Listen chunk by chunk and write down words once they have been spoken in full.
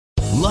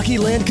Lucky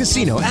Land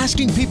Casino,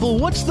 asking people,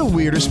 what's the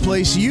weirdest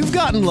place you've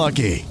gotten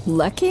lucky?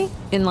 Lucky?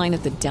 In line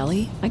at the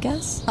deli, I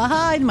guess?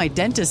 Aha, in my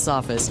dentist's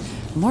office.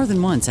 More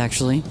than once,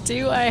 actually.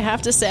 Do I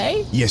have to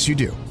say? Yes, you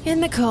do. In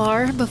the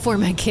car before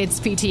my kids'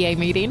 PTA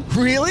meeting.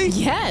 Really?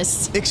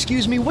 Yes.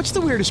 Excuse me, what's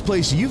the weirdest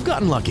place you've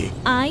gotten lucky?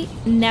 I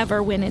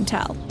never win and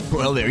tell.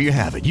 Well, there you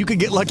have it. You can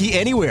get lucky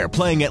anywhere,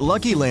 playing at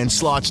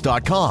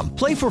LuckyLandSlots.com.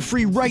 Play for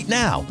free right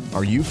now.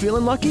 Are you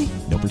feeling lucky?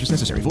 No purchase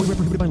necessary. Void where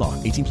prohibited by law.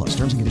 18 plus.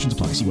 Terms and conditions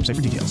apply. See website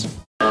for details.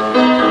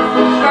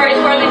 God is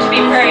worthy to be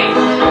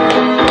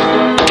praised.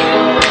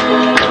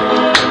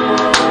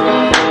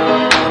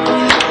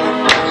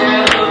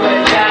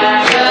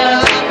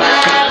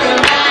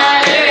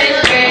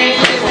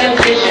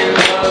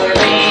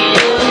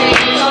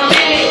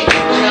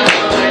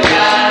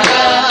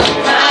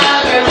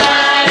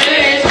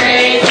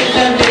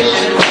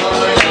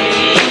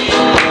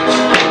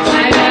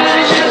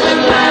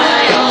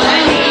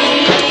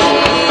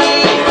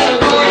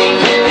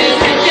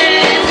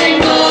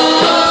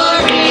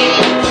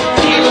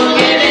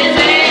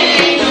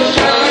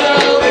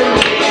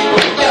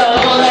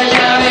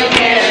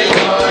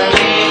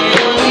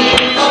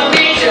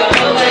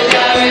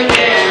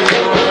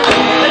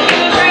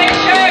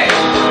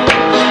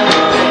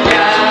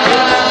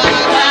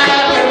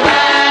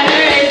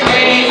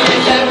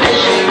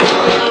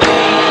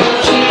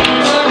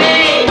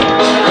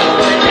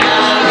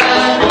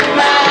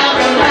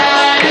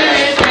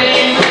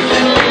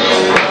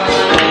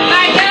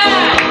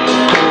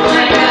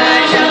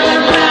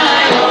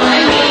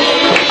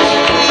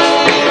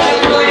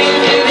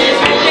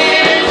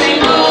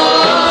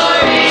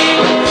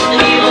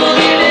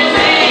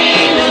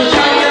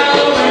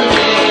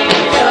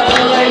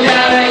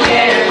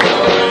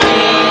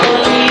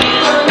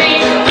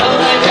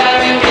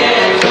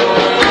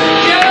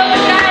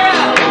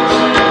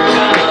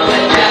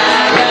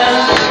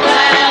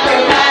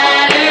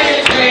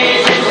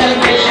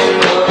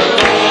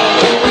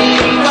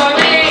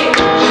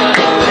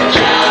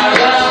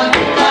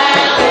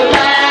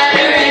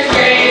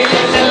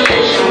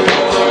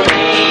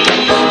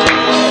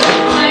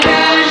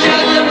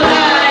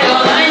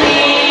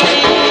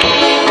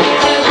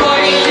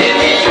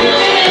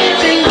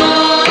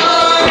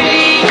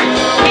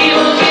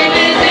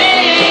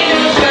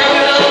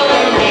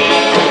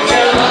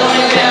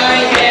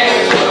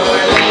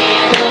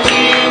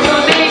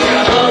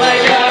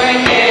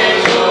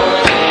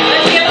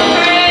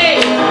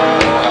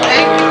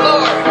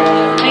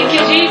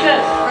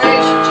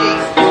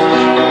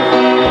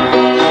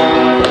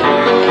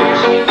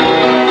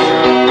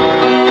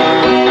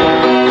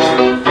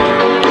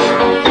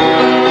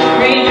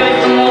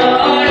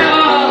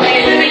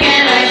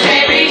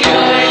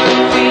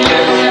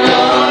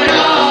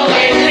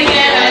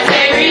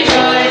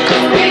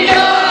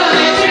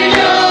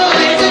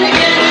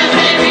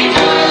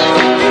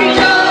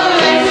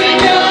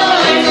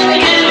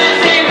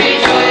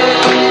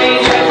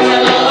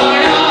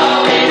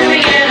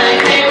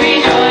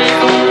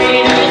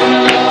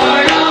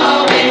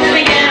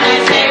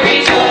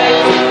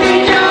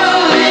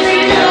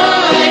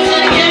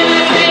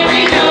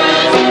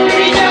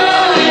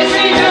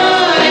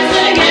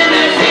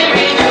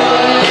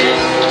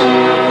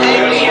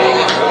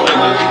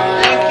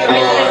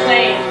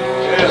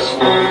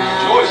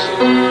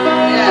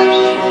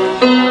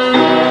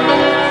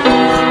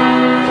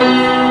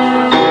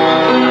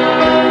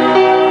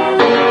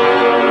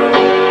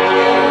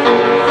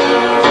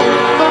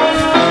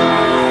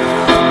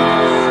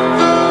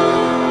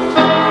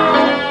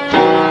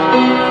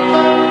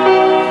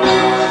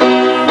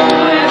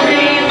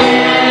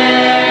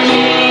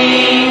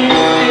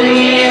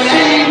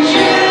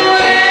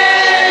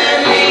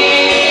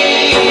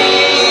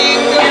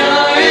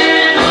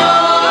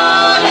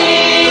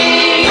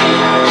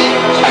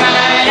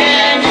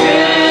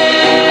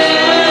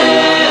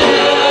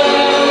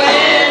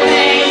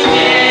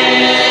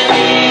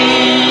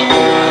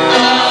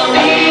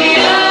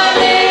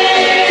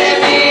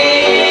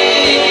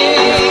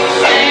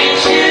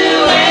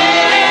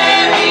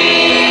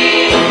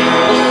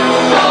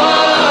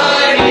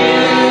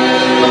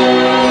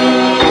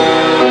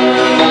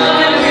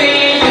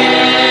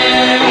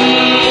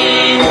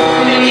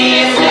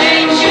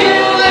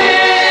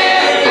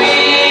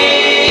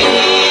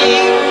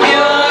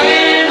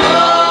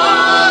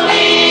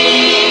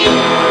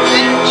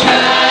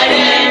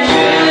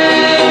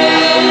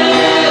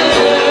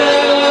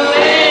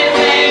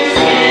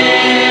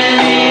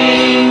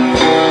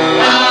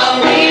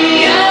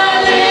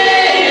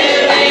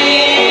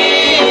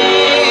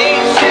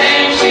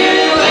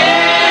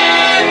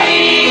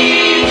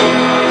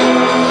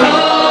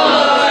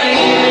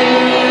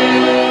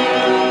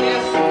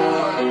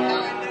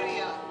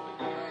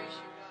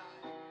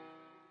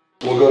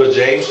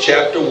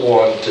 chapter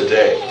 1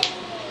 today.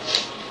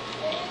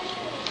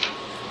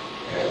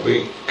 And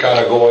we kind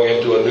of going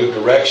into a new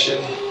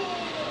direction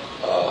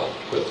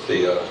with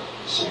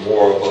some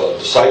more of a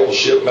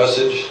discipleship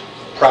message,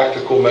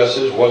 practical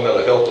message, one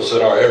that'll help us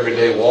in our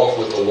everyday walk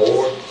with the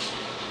Lord.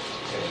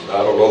 And I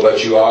don't know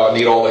about you, I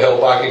need all the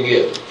help I can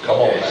get. Come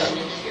on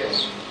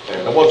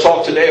now. Come I'm going to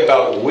talk today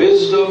about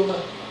wisdom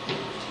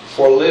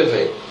for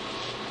living.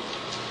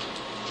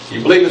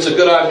 You believe it's a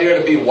good idea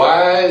to be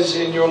wise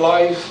in your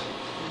life?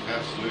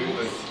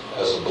 Absolutely.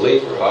 As a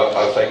believer,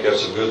 I think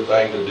that's a good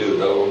thing to do,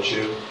 don't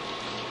you?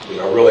 You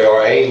know, really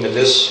our aim in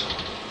this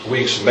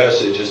week's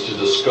message is to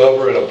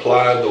discover and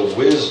apply the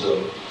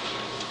wisdom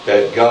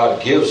that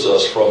God gives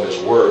us from His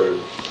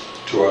Word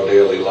to our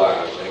daily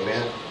lives.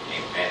 Amen?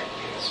 Amen.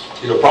 Yes.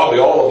 You know, probably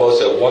all of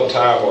us at one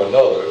time or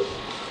another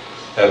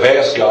have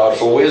asked God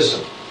for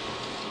wisdom.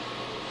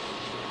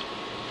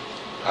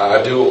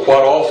 I do it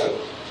quite often.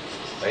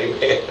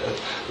 Amen.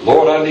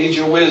 Lord, I need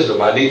your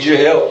wisdom. I need your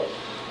help.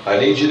 I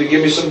need you to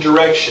give me some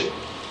direction.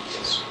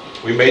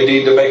 We may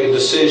need to make a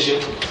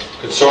decision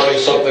concerning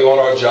something on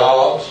our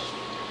jobs.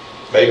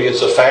 Maybe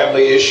it's a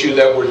family issue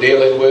that we're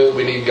dealing with.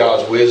 We need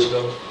God's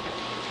wisdom.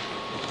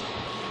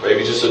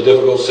 Maybe just a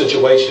difficult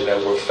situation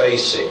that we're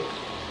facing.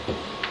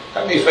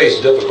 How many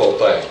face difficult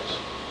things?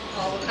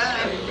 All the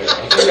time. Amen.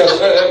 I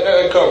think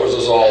that covers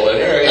us all in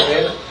here.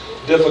 Amen.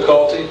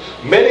 Difficulty.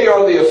 Many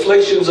are the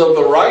afflictions of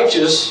the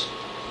righteous,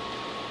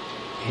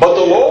 but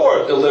the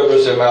Lord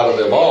delivers him out of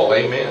them all.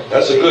 Amen.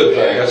 That's a good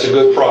thing. That's a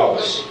good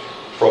promise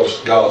from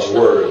God's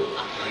Word.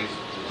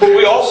 But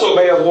we also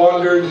may have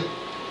wondered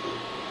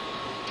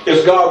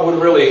if God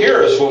would really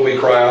hear us when we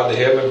cry out to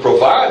Him and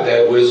provide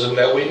that wisdom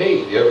that we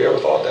need. You ever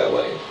thought that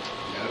way?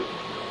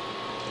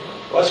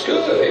 Well, that's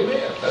good.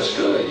 Amen. That's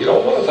good. You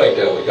don't want to think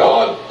that way.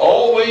 God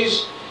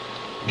always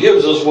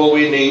gives us what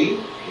we need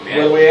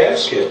when we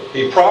ask Him.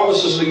 He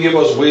promises to give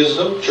us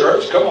wisdom.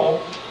 Church, come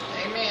on.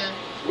 Amen.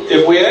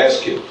 If we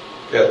ask Him,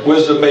 that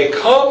wisdom may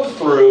come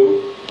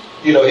through,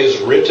 His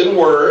written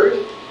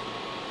Word.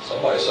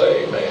 Somebody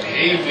say amen.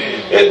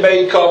 Amen. It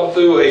may come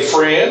through a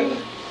friend.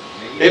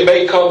 It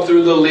may come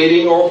through the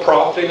leading or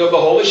prompting of the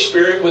Holy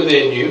Spirit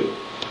within you.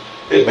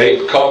 It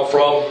may come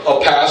from a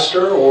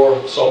pastor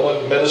or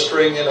someone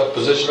ministering in a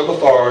position of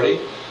authority.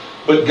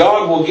 But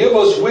God will give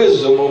us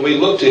wisdom when we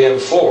look to Him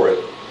for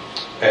it.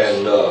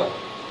 And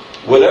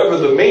whatever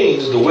the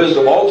means, the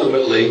wisdom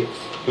ultimately,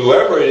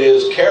 whoever it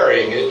is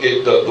carrying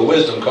it, the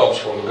wisdom comes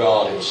from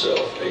God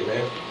Himself.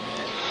 Amen.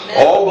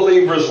 All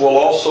believers will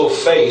also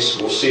face,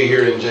 we'll see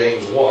here in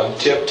James 1,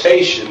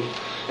 temptation.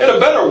 And a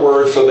better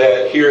word for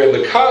that here in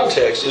the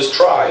context is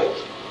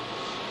trials.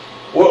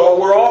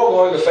 Well, we're all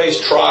going to face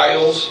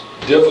trials,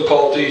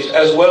 difficulties,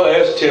 as well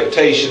as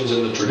temptations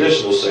in the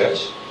traditional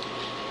sense.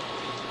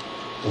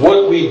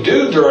 What we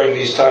do during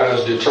these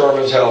times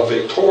determines how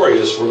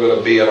victorious we're going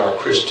to be in our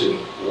Christian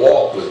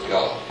walk with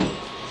God.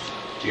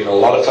 A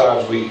lot of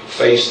times we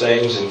face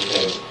things and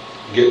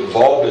get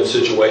involved in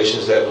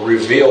situations that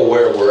reveal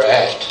where we're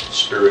at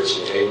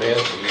spiritually. Amen?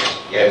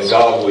 And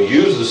God will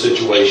use the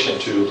situation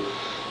to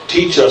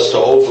teach us to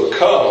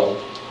overcome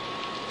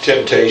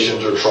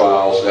temptations or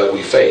trials that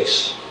we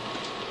face.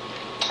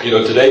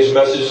 Today's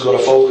message is going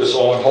to focus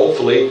on,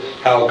 hopefully,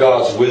 how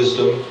God's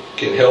wisdom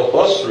can help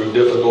us through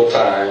difficult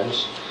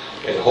times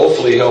and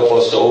hopefully help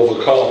us to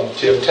overcome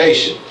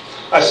temptation.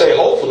 I say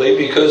hopefully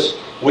because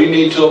we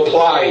need to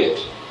apply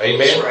it. Amen?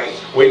 That's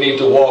right. We need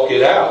to walk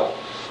it out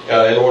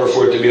in order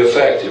for it to be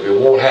effective. It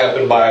won't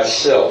happen by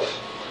itself.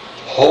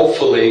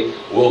 Hopefully,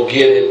 we'll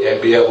get it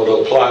and be able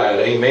to apply it.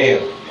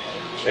 Amen.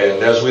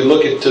 And as we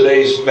look at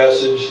today's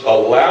message,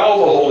 allow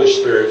the Holy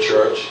Spirit,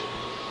 church,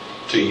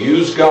 to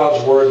use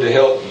God's Word to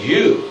help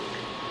you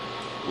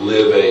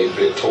live a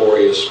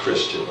victorious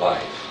Christian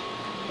life.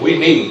 We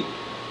need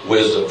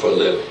wisdom for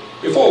living.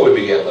 Before we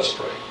begin, let's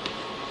pray.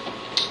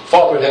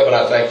 Father in heaven,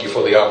 I thank you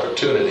for the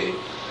opportunity,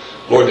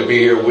 Lord, to be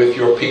here with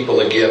your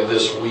people again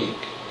this week.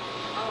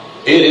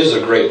 It is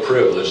a great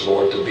privilege,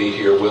 Lord, to be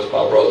here with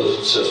my brothers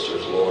and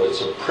sisters, Lord.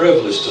 It's a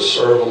privilege to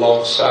serve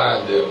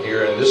alongside them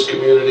here in this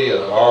community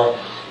and in our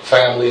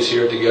families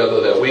here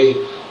together, that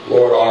we,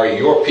 Lord, are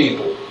your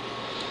people.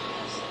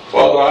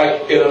 Father, I,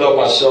 in and of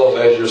myself,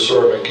 as your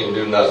servant, can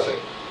do nothing.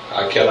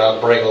 I cannot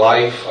bring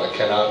life. I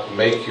cannot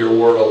make your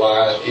word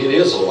alive. It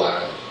is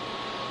alive.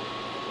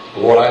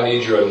 Lord, I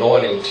need your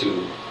anointing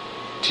to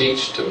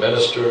teach, to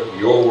minister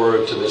your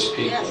word to this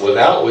people,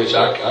 without which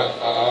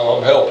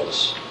I'm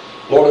helpless.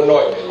 Lord,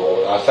 anoint me,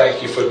 Lord. I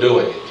thank you for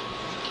doing it.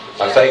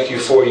 I thank you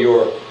for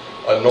your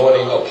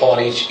anointing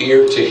upon each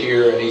ear to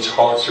hear and each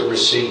heart to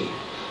receive.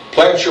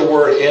 Plant your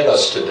word in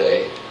us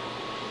today.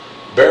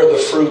 Bear the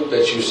fruit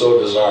that you so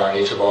desire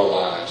in each of our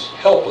lives.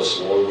 Help us,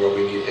 Lord, where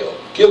we need help.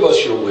 Give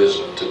us your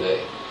wisdom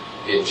today.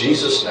 In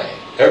Jesus' name.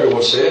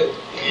 Everyone said?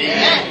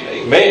 Amen.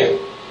 Amen.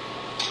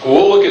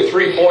 We'll look at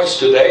 3 points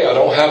today. I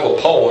don't have a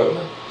poem,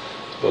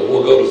 but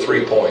we'll go to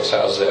 3 points.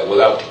 How's that?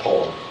 Without the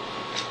poem.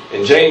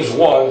 In James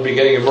 1,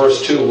 beginning in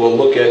verse 2, we'll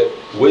look at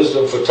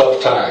wisdom for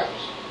tough times.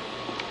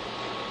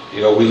 We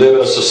live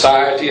in a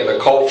society and a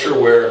culture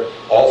where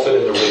often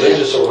in the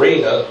religious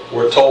arena,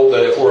 we're told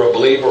that if we're a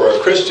believer or a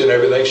Christian,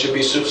 everything should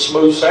be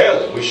smooth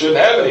sailing. We shouldn't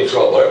have any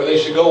trouble. Everything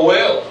should go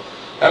well.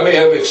 How many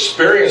have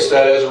experienced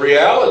that as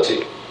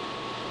reality?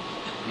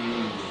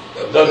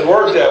 It doesn't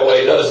work that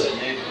way, does it?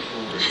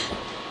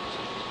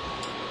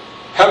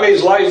 How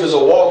many's life is a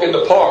walk in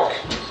the park?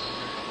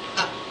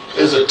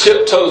 is a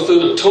tiptoe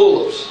through the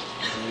tulips.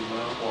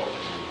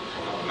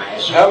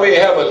 How many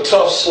have a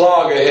tough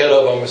slog ahead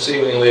of them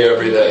seemingly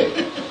every day?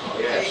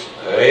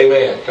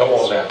 Amen. Come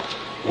on now.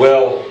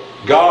 Well,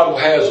 God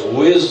has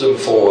wisdom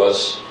for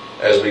us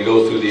as we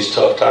go through these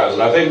tough times.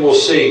 And I think we'll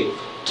see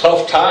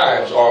tough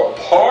times are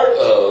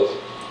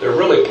they're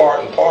really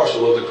part and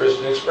parcel of the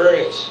Christian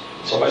experience.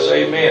 Somebody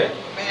say amen.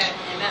 Amen.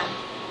 Amen.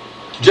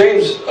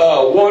 James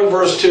 1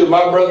 verse 2,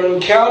 my brethren,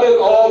 count it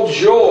all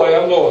joy.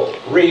 I'm going to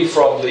read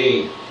from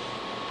the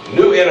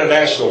New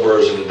International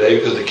Version today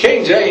because the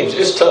King James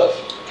is tough.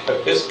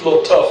 It's a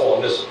little tough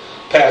on this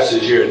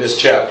passage here in this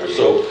chapter.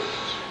 So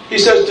he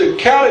says to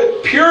count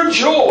it pure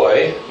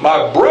joy,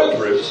 my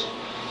brethren,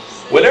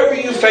 whenever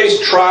you face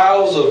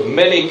trials of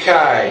many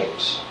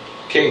kinds.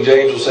 King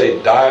James will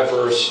say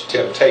diverse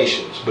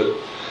temptations. But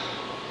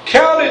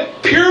count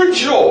it pure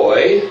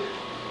joy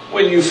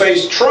when you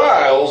face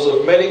trials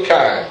of many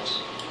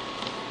kinds.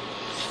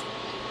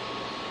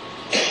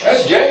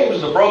 That's James,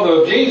 the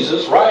brother of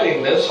Jesus,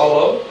 writing this.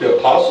 Hello, the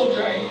Apostle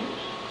James.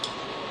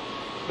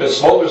 Been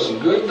smoking some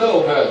good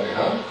dope, hasn't he,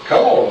 huh?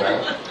 Come on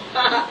now.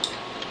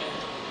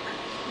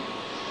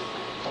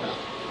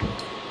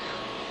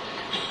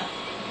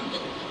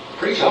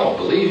 Preacher, I don't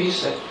believe he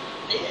said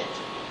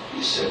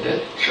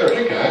that. Sure,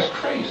 that guy's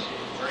crazy.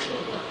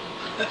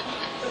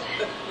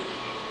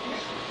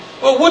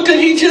 Well, what did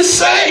he just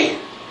say?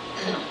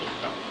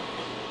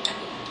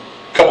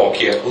 Come on,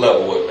 kid,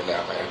 level with me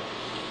now, man.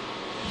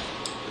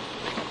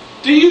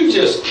 Do you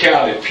just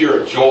count it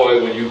pure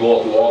joy when you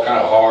go through all kind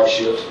of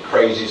hardships and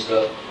crazy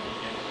stuff?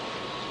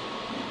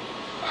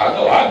 I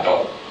know I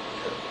don't.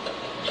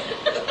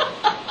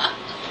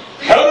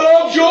 Count it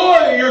all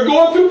joy. You're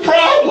going through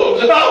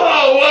problems.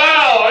 Oh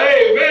wow!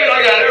 Hey man,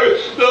 I got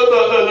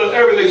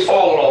everything's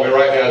falling on me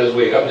right now this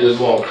week. I'm just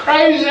going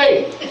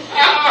crazy.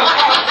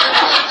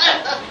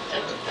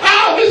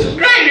 Oh, this is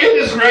great! Isn't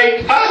this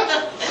great?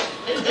 Huh?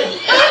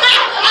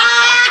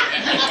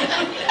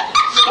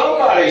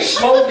 Somebody's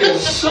smoking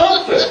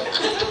something.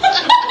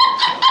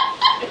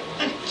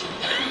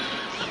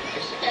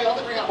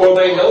 Or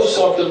they know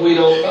something we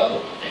don't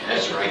know.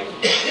 That's right.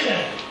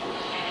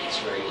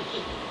 That's right.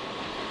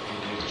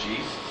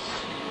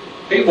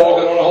 He's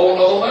walking on a whole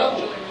nother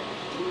level.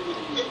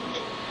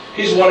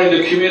 He's wanting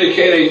to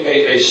communicate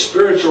a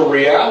spiritual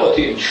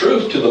reality and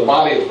truth to the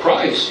body of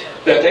Christ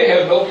that they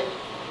have no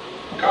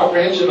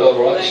comprehension of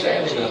or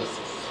understanding of.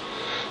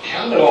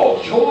 Count it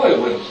all joy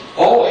when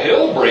all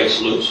hell breaks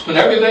loose, when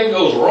everything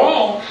goes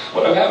wrong,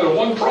 when I'm having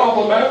one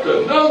problem after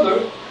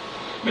another.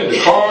 I mean, the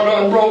car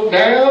done broke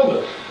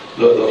down,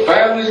 the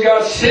family's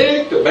got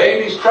sick, the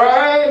baby's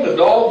crying, the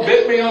dog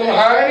bit me on the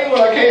hiney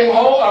when I came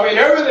home. I mean,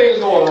 everything's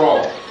going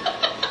wrong.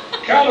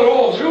 Count it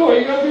all joy,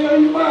 you gotta be out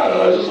of your mind.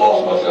 I just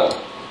lost my job.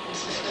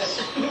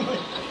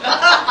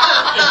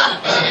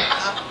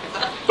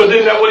 But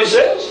isn't that what he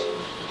says?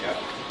 Yeah,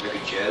 maybe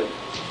Joe.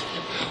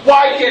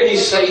 Why can't he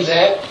say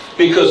that?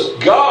 Because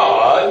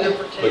God,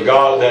 the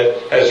God that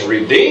has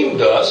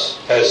redeemed us,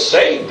 has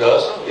saved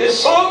us, is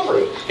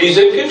sovereign. He's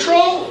in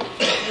control.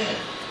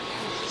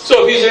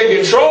 So if He's in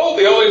control,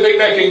 the only thing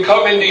that can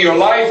come into your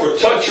life or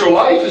touch your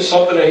life is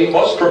something that He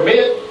must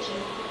permit.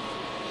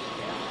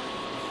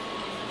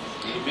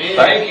 Amen.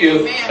 Thank you.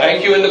 Amen.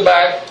 Thank you in the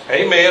back.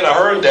 Amen. I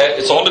heard that.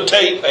 It's on the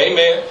tape.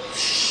 Amen.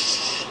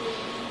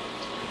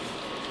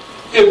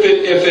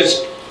 If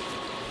it's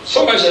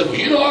somebody says,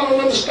 well, I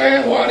don't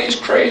understand why these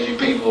crazy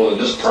people and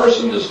this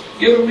person is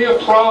giving me a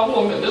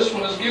problem and this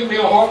one is giving me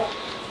a heart.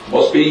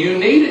 Must be you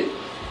need it.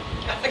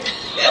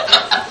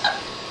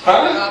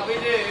 Huh? We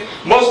do.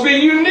 Must be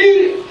you need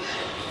it.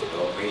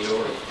 Don't be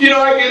yours.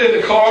 I get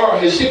in the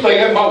car. It seems like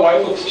my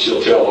wife,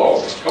 she'll tell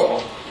all. Come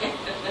on.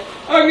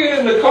 I get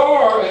in the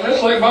car and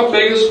that's like my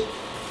biggest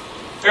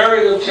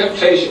area of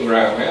temptation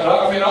ground, man.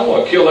 I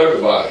want to kill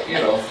everybody,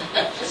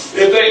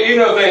 If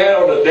they had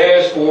on the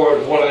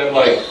dashboard one of them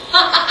like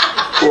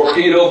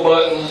torpedo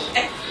buttons,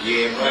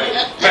 Yeah,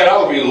 right. man, I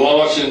would be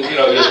launching,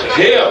 just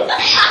him.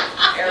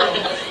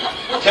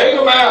 Take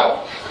him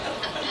out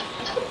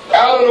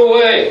of the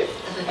way.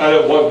 I'd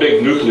have one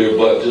big nuclear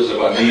button just if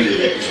I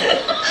needed it.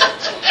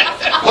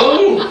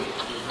 Boom.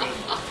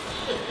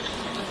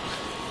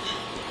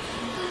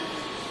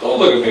 Don't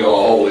look at me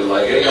all holy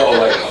like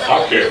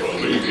I can't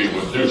believe he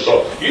would do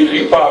something.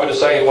 You probably the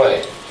same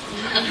way.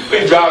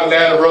 Be driving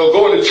down the road,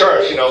 going to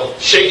church,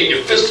 shaking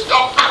your fist.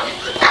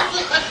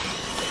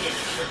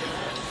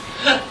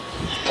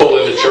 Pull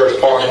in the church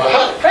parking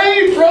lot.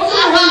 Hey, brother,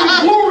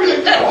 hey, glory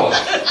to God.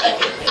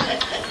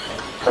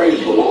 Praise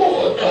the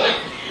Lord.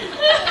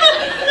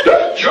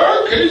 That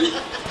jerk is...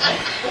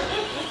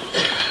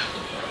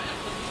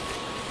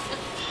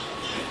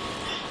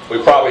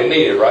 We probably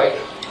need it, right?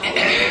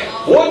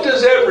 What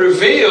does that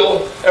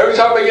reveal? Every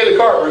time I get a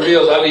car, it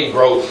reveals I need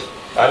growth.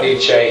 I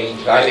need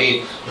change. I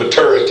need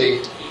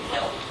maturity.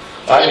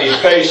 I need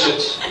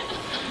patience.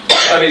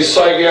 I need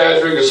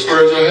psychiatric and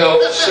spiritual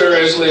help.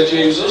 Seriously,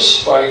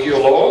 Jesus. Thank you,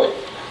 Lord.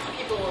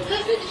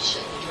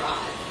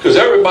 Because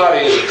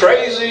everybody is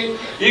crazy.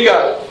 You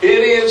got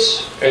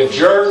idiots and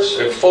jerks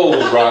and fools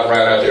riding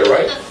around out there,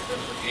 right?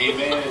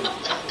 Amen.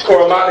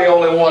 Or am I the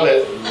only one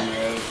that...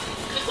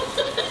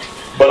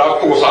 But of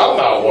course, I'm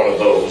not one of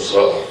those.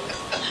 Oh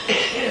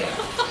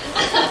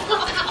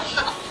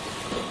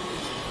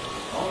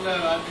no,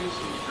 I do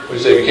some. We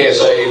say, if you can't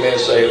say amen,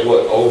 say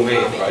what? Oh, me,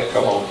 right?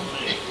 Come on.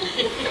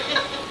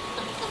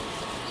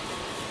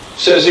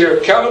 Says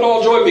here, count it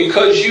all joy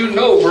because you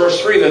know,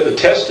 verse 3, that the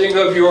testing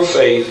of your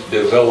faith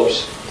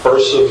develops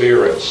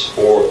perseverance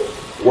or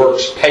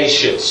works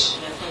patience.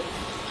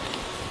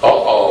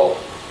 Uh-oh.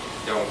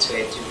 Don't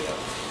say it too well.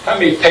 How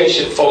many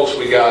patient folks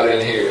we got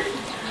in here?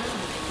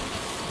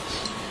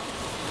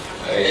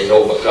 Ain't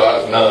no but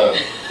God, none.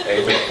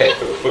 Amen.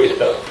 We're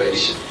not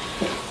patient.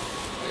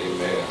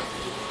 Amen.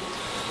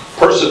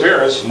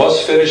 Perseverance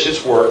must finish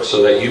its work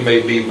so that you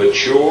may be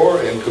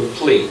mature and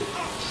complete,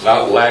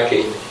 not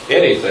lacking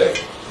anything.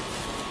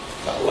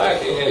 Not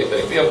lacking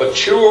anything. Be a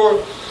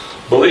mature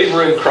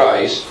believer in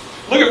Christ.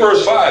 Look at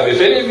verse 5. If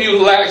any of you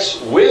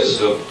lacks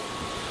wisdom,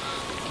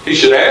 he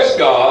should ask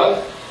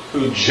God,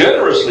 who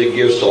generously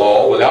gives to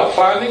all without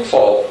finding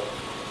fault,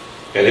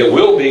 and it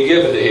will be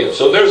given to him.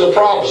 So there's a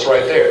promise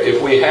right there.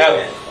 If we have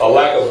a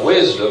lack of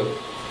wisdom,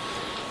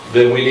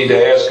 then we need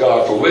to ask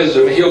God for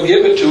wisdom, and he'll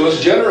give it to us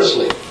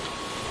generously.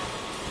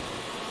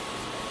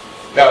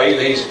 Now,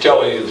 either he's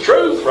telling you the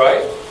truth,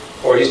 right?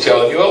 Or he's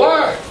telling you a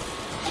lie.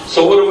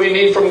 So what do we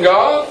need from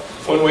God?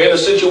 When we're in a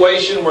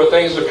situation where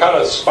things are kind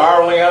of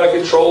spiraling out of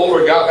control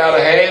or gotten out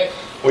of hand,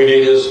 we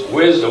need his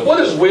wisdom. What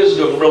does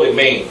wisdom really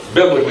mean,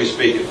 biblically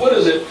speaking? What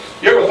is it?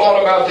 You ever thought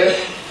about that?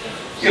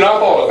 You know, I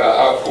thought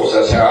about, of course,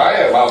 that's how I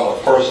am. I'm a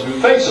person who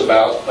thinks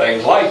about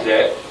things like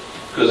that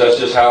because that's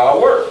just how I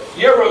work.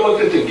 You ever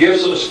looked at the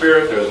gifts of the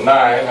Spirit? There's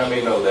 9. How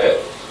many know that?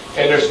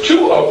 And there's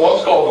 2 of them.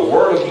 One's called the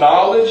word of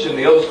knowledge and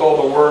the other's called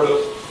the word of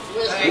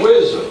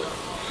wisdom.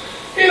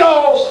 You know,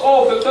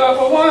 oftentimes,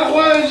 but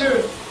why is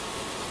there?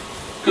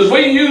 Because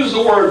we use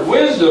the word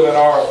wisdom in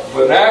our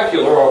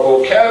vernacular, our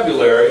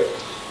vocabulary,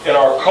 in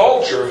our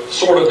culture,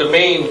 sort of to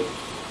mean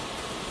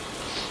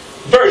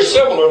very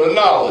similar to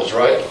knowledge,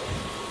 right?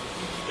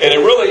 And it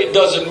really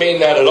doesn't mean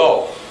that at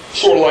all.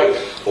 Sort of like,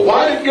 well,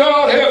 why did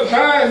God have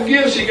 9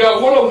 gifts? He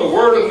got one of them, the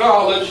word of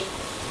knowledge,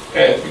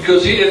 and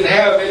because he didn't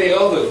have any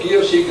other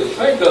gifts he could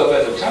think of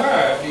at the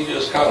time, he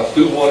just kind of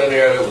threw one in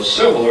there that was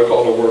similar,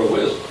 called the word of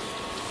wisdom.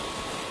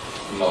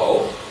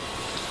 No.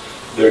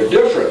 They're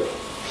different.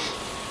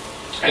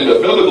 In the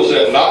biblical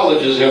sense,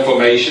 knowledge is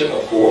information,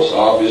 of course,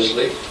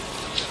 obviously.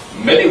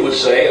 Many would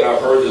say, and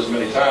I've heard this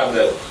many times,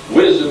 that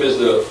wisdom is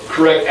the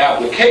correct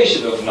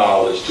application of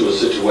knowledge to a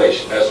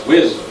situation. That's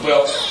wisdom.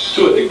 Well,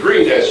 to a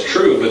degree that's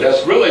true, but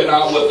that's really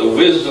not what the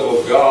wisdom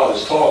of God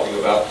is talking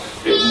about.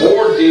 It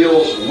more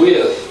deals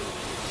with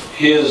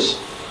his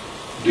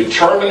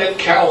determinate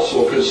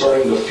counsel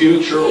concerning the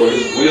future or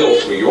his will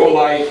for your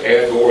life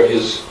and or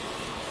his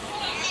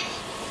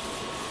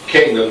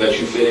kingdom that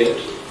you fit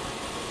into.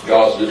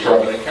 God's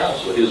determinate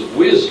counsel. His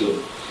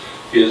wisdom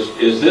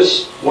is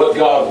this what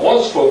God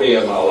wants for me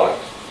in my life?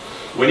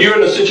 When you're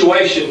in a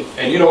situation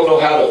and you don't know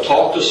how to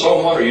talk to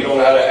someone or you don't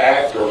know how to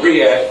act or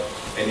react,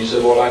 and you say,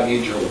 well, I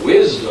need your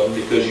wisdom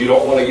because you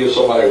don't want to give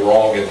somebody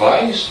wrong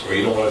advice or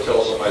you don't want to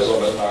tell somebody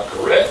something that's not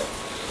correct.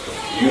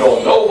 You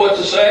don't know what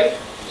to say.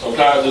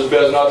 Sometimes it's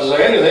best not to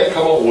say anything.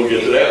 Come on, we'll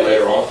get to that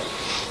later on.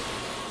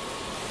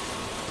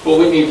 But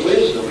we need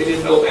wisdom. We need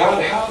to know how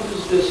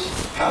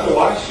do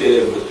I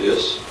fit in with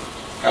this?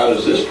 How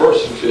does this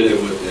person fit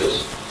in with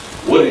this?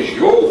 What is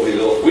your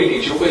will? We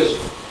need your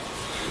wisdom.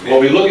 When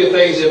we look at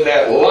things in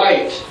that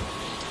light,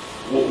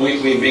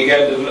 we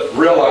begin to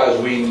realize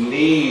we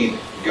need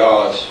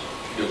God's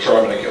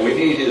determination. We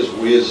need his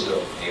wisdom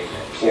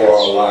for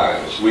our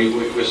lives.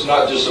 It's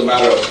not just a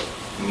matter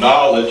of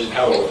knowledge and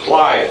how to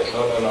apply it.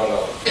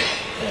 No.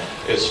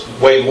 It's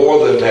way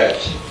more than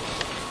that.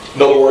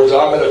 In other words,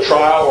 I'm in a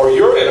trial or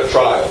you're in a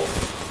trial.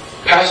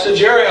 Pastor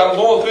Jerry, I'm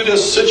going through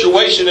this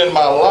situation in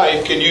my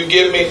life. Can you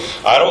give me...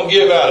 I don't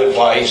give out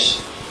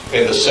advice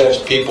in the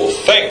sense people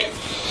think.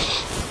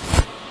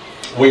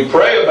 We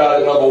pray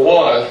about it, number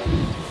 1.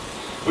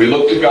 We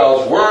look to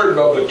God's Word,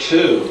 number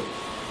 2,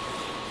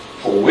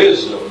 for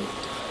wisdom.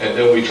 And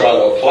then we try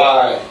to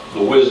apply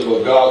the wisdom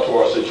of God to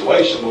our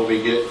situation when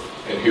we get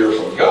and hear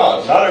from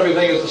God. Not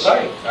everything is the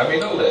same. I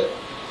mean, know that.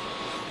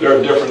 There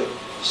are different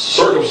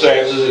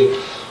circumstances.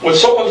 And when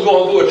someone's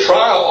going through a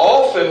trial,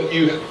 often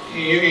you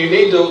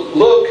need to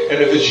look,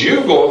 and if it's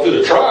you going through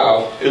the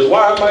trial, is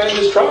why am I in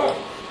this trial?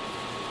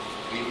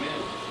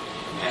 Amen.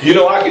 You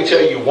know, I can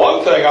tell you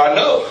one thing I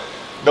know.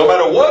 No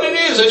matter what it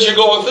is that you're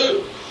going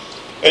through,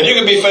 and you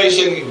can be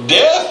facing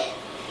death,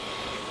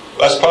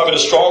 that's probably the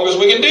strongest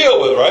we can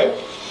deal with, right?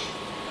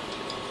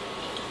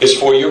 It's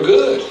for your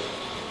good.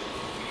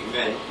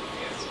 Amen.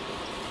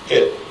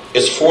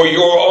 It's for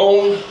your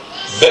own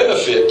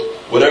benefit,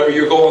 whatever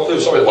you're going through.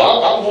 Sorry,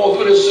 well, I'm going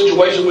through this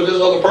situation with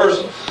this other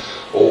person.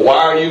 Well, why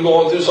are you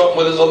going through something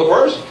with this other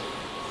person?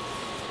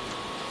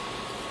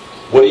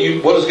 What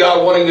is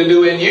God wanting to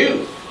do in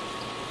you?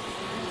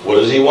 What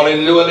is he wanting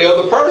to do in the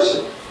other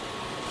person?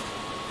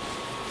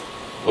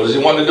 What does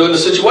he want to do in the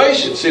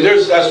situation? See,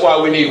 that's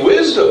why we need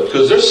wisdom,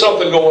 because there's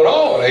something going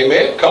on.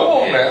 Amen? Come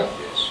on now.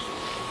 Yes.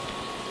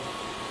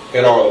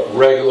 In our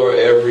regular,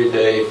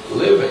 everyday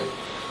living.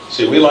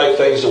 See, we like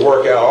things to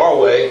work out our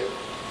way.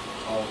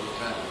 All the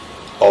time.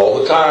 All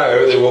the time.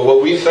 Everything. Well,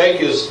 what we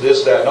think is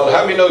this, that, and other.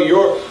 How many know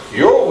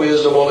your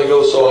wisdom only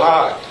goes so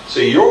high?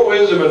 See, your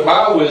wisdom and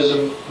my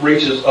wisdom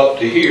reaches up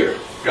to here.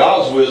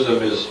 God's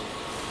wisdom is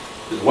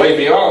way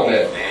beyond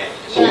that. Man.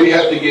 So we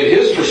have to get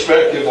His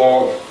perspective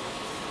on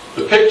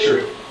the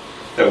picture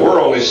that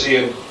we're only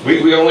seeing.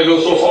 We only go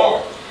so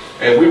far.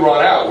 And we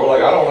run out. We're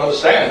like, I don't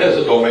understand this.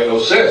 It don't make no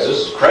sense.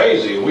 This is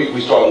crazy.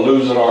 We start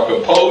losing our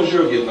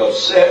composure, getting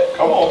upset.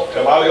 Come on,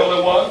 am I the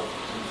only one?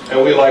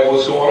 And we're like,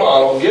 what's going on? I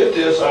don't get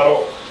this.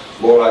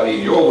 Lord, I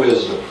need your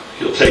wisdom.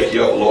 He'll take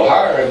you up a little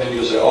higher, and then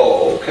you'll say,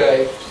 oh,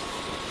 okay.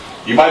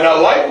 You might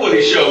not like what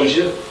He shows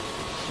you,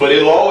 but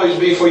it'll always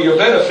be for your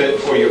benefit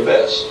and for your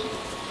best.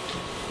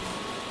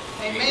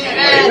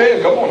 Amen.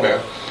 Amen. Come on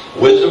now.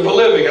 Wisdom for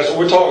living. That's what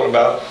we're talking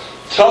about.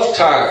 Tough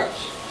times.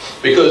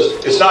 Because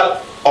it's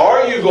not,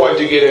 are you going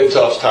to get in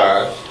tough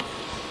times?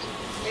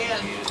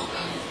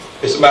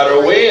 It's a matter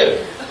of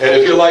when. And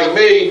if you're like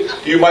me,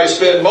 you might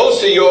spend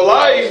most of your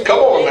life, come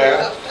on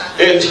now,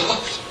 in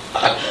tough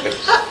times.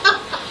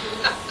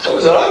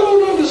 Someone said, I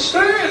don't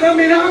understand. I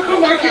mean, how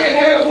come I can't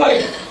have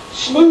like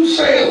smooth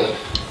sailing?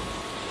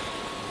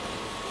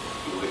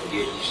 You wouldn't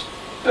get used.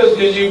 That's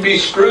because you'd be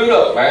screwed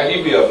up, man.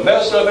 You'd be a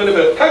messed up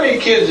individual. How many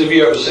kids have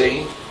you ever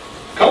seen?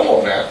 Come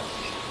on now.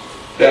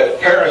 That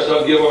parents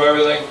don't give them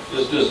everything,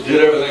 just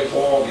did everything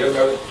for them, give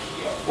them everything.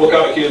 What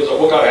kind of kids?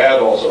 What kind of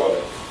adults are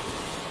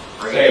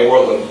they? They ain't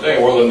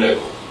worth a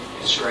nickel.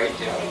 It's right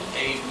down.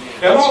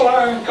 Amen. Am I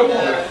lying? Come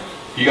on now.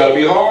 You got to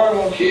be hard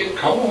on kids.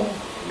 Come on.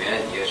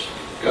 Amen. Yes.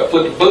 Got to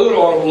put the boot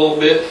on them a little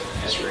bit.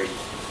 That's right.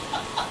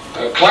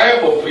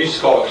 Clamp them. We used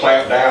to call it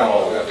clamp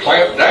down.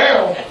 Clamp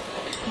down.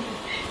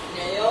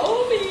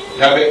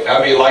 How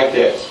many like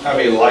that? How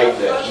many like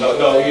that?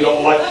 No, you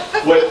don't like.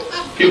 What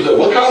people say?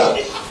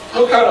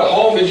 What kind of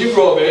home did you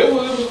grow up in? It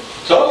was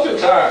tough at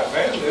times,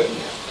 man. Didn't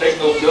take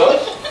no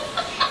guts.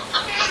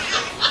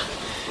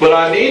 But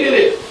I needed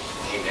it.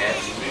 Amen.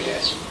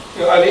 Yes.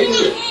 You know, I needed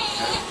it.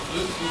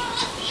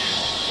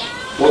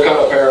 What kind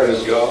of parent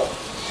is God?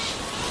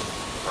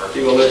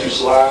 He gonna let you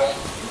slide?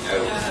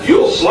 No.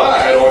 You'll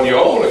slide on your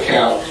own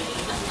account,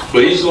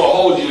 but He's gonna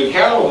hold you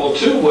accountable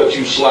to what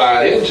you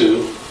slide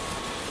into.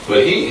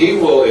 But he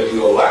will, if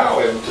you allow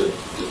Him to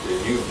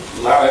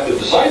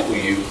disciple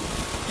you,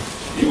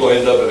 you will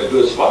end up in a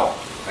good spot.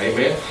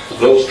 Amen.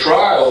 Those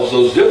trials,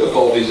 those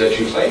difficulties that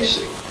you're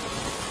facing,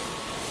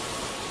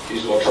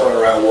 He's going to turn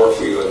around and work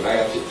for your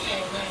advantage,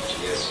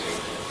 Yes.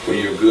 for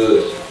your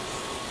good.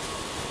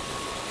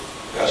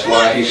 That's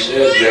why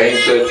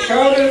James said,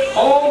 count it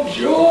all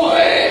joy.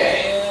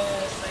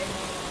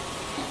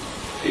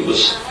 He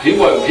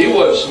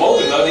wasn't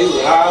smoking nothing. He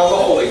was high on the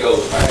Holy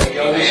Ghost, man. He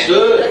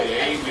understood.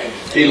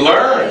 He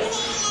learned.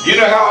 You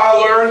know how I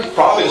learned?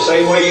 Probably the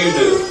same way you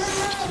do.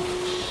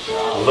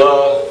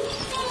 The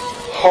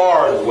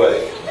hard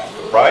way.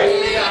 Right?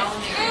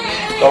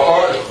 The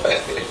hard way.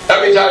 How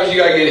many times you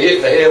got to get hit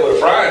in the head with a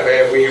frying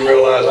pan when you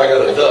realize I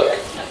got a duck?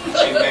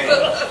 Amen.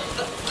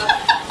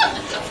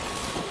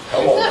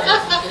 Come on, man.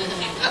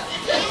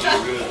 Too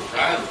good.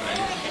 Right, man.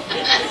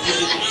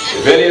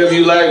 If any of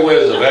you lack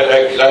wisdom,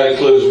 that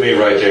includes me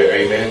right there.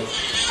 Amen.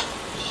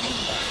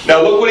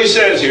 Now look what he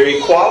says here.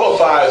 He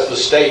qualifies the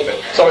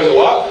statement. Somebody says,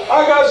 well,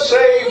 I got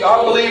saved.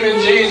 I believe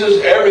in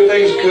Jesus.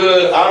 Everything's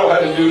good. I don't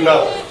have to do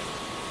nothing.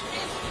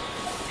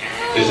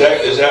 Is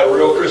that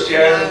real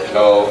Christianity?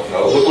 No.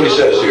 Look what he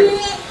says here.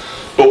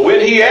 But when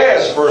he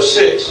asks, verse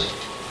 6,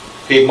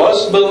 he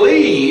must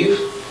believe,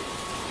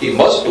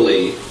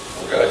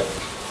 okay,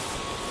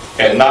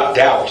 and not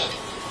doubt.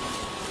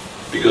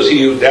 Because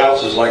he who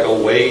doubts is like a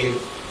wave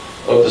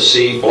of the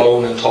sea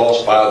blown and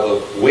tossed by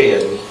the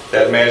wind.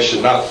 That man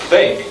should not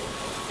think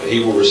that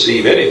he will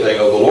receive anything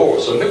of the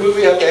Lord. So then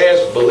we have to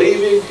ask,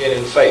 believing and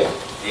in faith.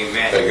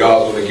 Amen. That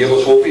God's going to give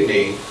us what we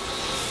need.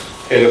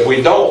 And if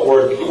we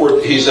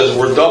don't, he says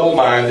we're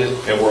double-minded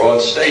and we're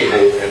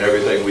unstable in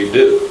everything we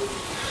do.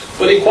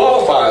 But he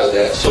qualifies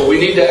that. So we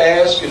need to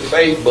ask in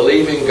faith,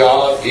 believing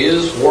God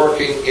is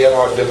working in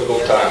our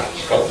difficult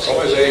times. Come,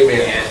 somebody say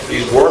amen.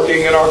 He's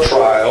working in our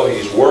trial.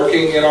 He's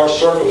working in our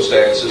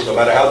circumstances, no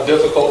matter how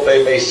difficult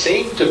they may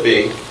seem to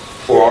be,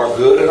 for our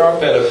good and our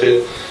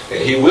benefit.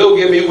 And He will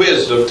give me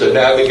wisdom to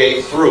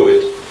navigate through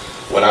it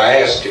when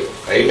I ask Him.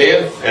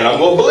 Amen? And I'm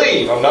going to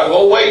believe. I'm not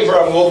going to waver.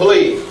 I'm going to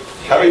believe.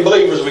 How many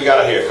believers we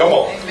got here? Come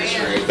on.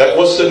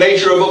 What's the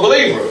nature of a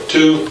believer?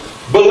 To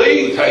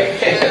believe.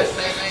 Amen.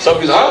 Some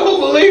people say, I'm a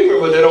believer,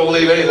 but they don't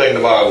believe anything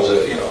the Bible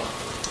says, you know.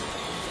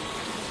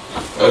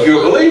 If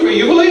you're a believer,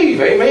 you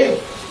believe. Amen.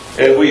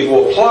 And we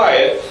will apply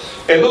it.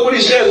 And look what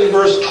he says in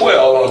verse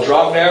 12. I'll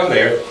drop down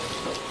there.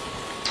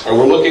 And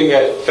we're looking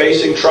at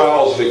facing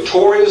trials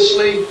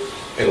victoriously.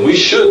 And we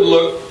should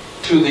look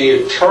to the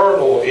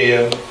eternal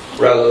end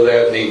rather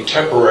than the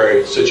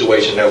temporary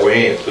situation that we're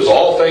in. Because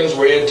all things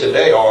we're in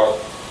today are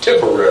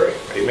temporary.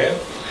 Amen.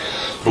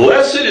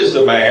 Blessed is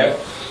the man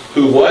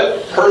who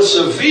what?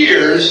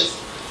 Perseveres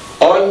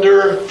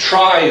under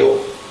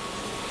trial.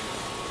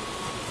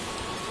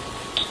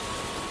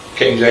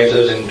 King James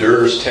says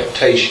endures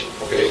temptation.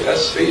 Okay,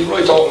 he's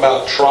really talking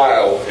about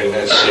trial in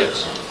that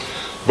sense.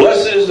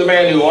 Blessed is the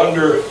man who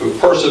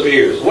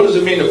perseveres. What does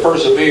it mean to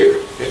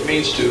persevere? It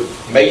means to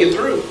make it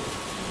through.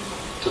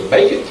 To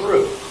make it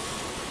through.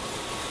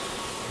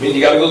 I mean,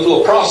 you got to go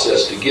through a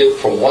process to get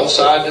from one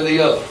side to the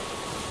other.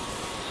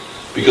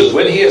 Because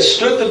when he has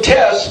stood the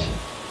test,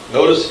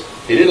 notice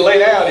he didn't lay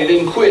down, he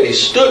didn't quit, he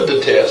stood the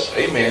test.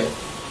 Amen.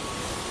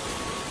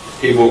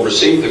 He will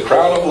receive the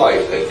crown of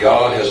life that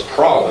God has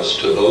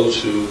promised to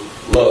those who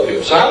love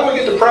Him. So how do we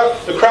get the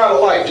crown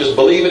of life? Just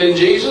believing in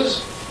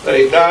Jesus? That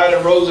He died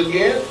and rose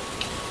again?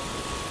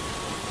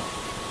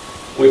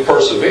 We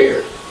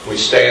persevere. We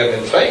stand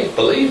in faith,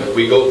 believing.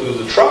 We go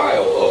through the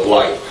trial of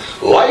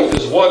life. Life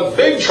is one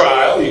big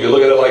trial. You can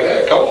look at it like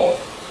that. Come on.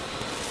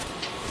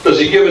 Does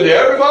He give it to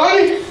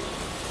everybody?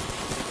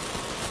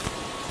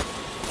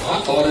 Well,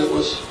 I thought it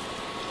was...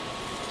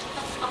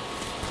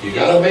 You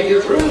got to make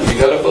it through. You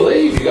got to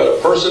believe. You got to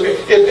persevere.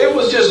 If it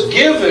was just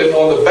given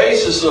on the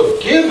basis of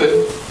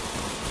giving,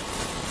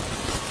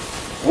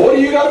 what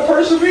do you got to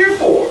persevere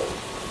for?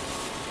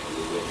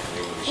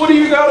 What do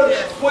you got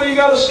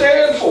to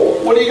stand for?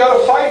 What do you got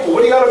to fight for?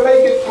 What do you got to make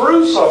it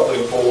through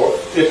something for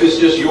if it's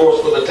just yours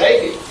for the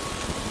taking?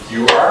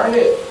 You earn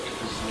it.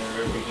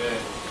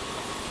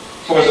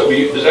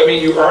 Does that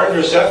mean you earn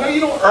your salvation? No,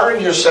 you don't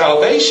earn your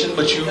salvation,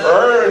 but you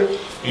earn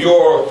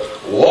your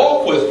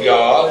walk with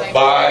God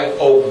by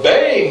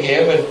obeying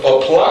Him and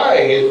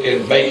applying it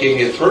and making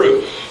it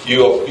through.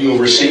 You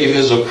receive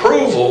His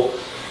approval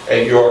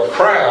and you're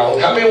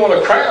crowned. How many want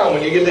a crown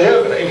when you get to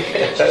heaven?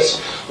 Amen.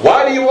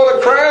 Why do you want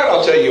a crown?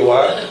 I'll tell you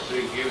why.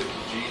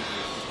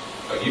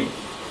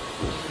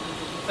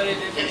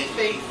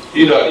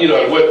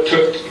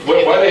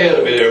 Why ahead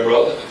of me there,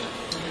 brother?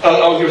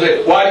 I was going to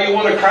say, why do you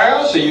want a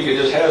crown? So you can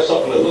just have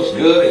something that looks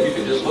good and you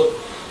can just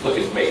look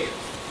at me.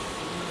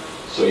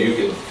 So you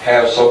can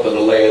have something to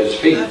lay at His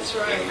feet. That's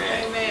right.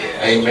 Amen.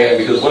 Amen.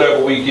 Because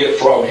whatever we get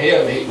from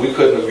Him, we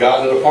couldn't have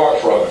gotten it apart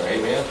from Him.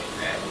 Amen.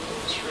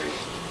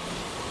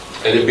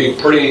 And it'd be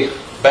pretty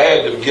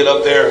bad to get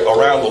up there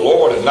around the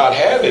Lord and not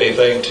have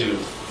anything to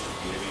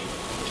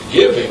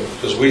give Him,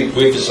 because we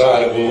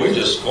decided, well, we're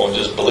just going to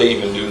just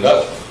believe and do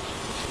nothing.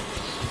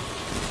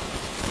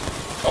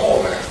 Come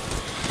on now.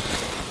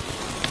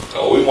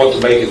 So we want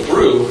to make it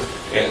through,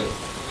 and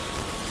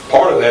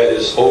part of that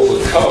is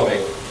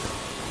overcoming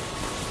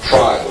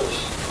trials.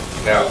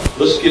 Now,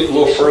 let's get a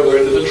little further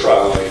into the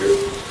trial here,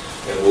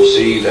 and we'll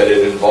see that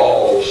it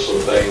involves some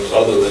things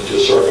other than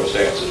just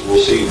circumstances. We'll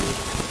see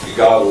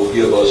God will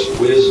give us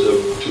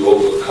wisdom to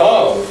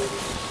overcome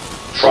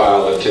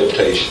trial and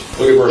temptation.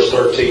 Look at verse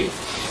 13.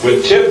 When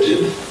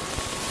tempted,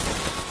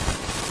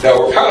 now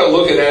we're kind of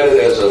looking at it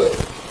as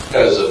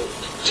a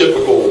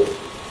typical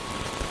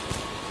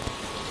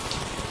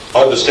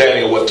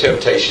understanding of what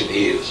temptation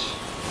is.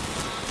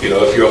 You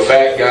know, if you're a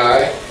fat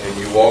guy and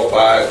you walk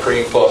by a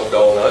cream puff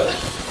donut,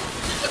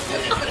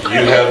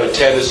 you have a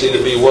tendency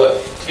to be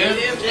what?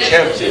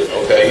 Tempted.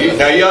 Okay.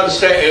 Now you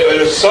understand,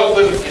 there's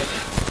something...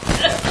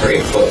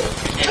 Cream puff.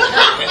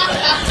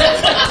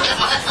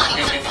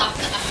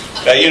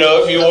 Now, you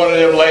know, if you're one of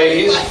them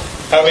ladies,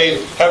 how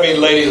many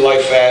ladies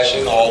like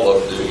fashion? All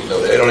of them do. You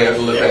know, they don't have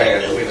to lift a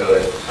hand. We know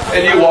that.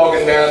 And you're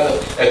walking down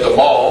at the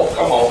mall.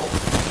 Come on.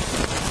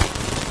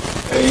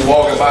 And you're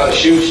walking by the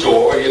shoe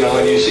store, you know,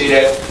 and you see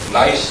that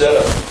nice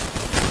setup.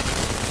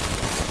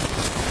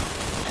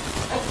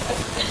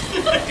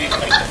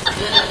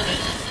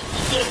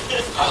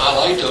 I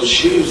like those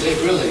shoes. They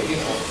really, you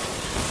know.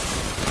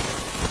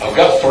 I've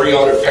got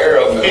 300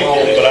 pair of them at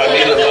home, but I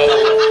need another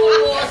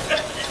one.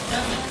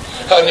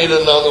 I need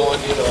another one,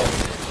 you know.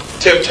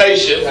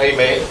 Temptation,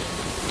 amen.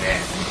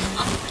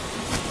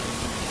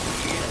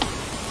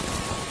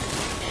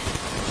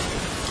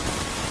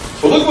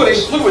 Well, look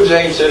what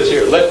James says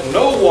here. Let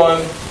no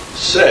one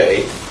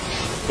say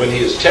when he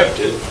is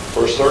tempted,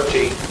 verse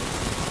 13,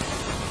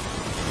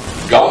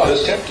 God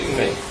is tempting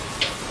me.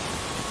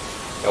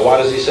 Now, why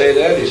does he say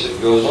that? He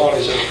goes on,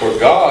 he says, for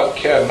God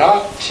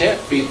cannot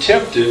be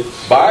tempted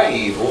by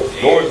evil,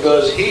 nor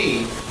does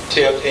He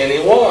tempt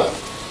anyone.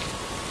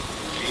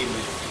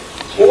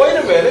 Well, wait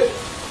a minute.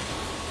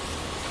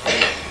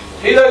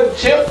 He doesn't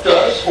tempt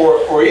us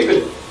or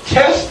even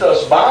test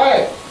us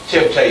by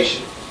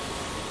temptation.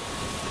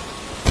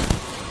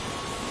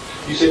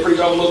 You say,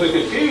 preacher, I'm a little bit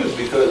confused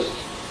because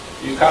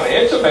you kind of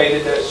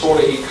intimated that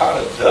sort of He kind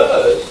of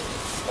does.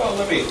 Well,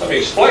 let me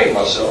explain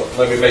myself.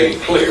 Let me make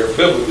it clear,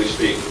 biblically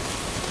speaking.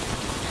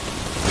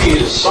 He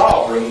is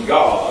sovereign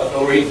God,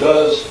 or He's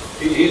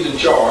in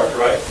charge,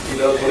 right? He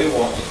does what He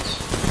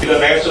wants. He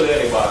doesn't answer to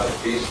anybody.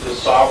 He's the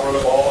sovereign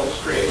of all His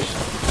creation.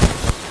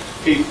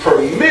 He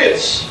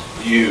permits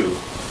you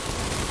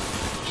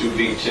to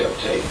be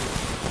tempted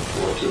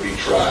or to be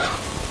tried.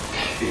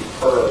 He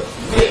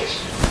permits.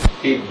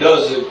 He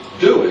doesn't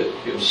do it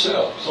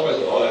Himself. Somebody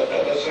said, oh,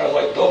 that sounds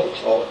like double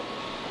talk.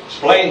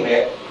 Explain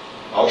that.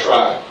 I'll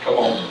try. Come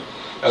on.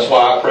 That's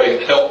why I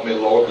pray, help me,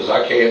 Lord, because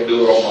I can't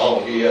do it on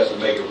my own. He has to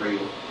make it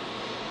real.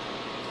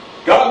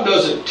 God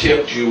doesn't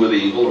tempt you with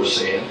evil or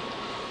sin.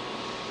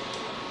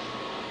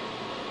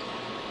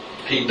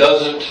 He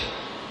doesn't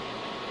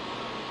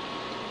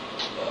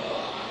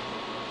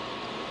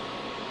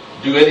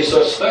do any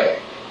such thing.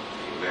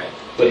 Amen.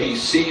 But he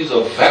sees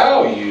a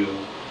value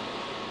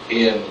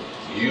in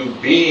you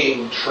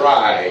being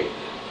tried.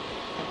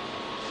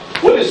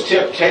 What is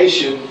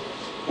temptation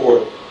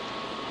or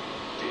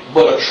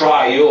but a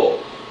trial?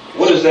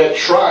 What is that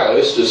trial?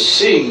 It's to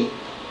see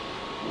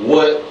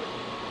what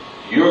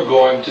you're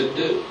going to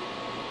do.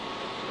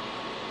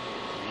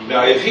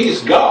 Now, if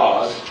he's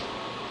God,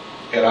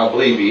 and I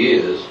believe he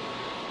is,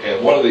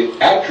 and one of the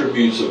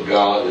attributes of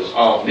God is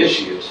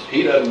omniscience,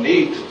 he doesn't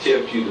need to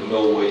tempt you to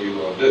know what you're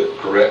going to do,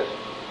 correct?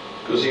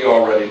 Because he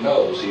already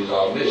knows. He's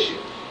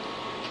omniscient.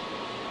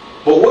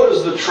 But what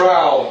does the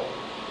trial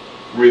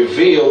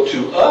reveal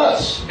to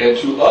us and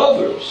to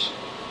others?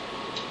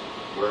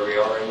 Where we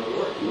are in the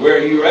Word.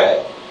 Where you're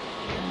at.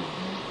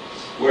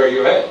 Where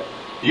you're at.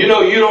 You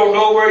know you don't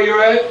know where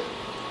you're at?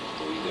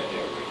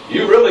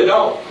 You really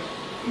don't.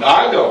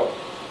 I don't.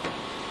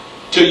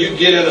 Till you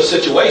get in a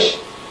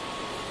situation.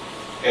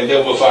 And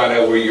then we'll find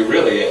out where you're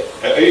really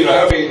at. You know,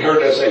 how many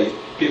heard that say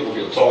people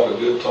can talk a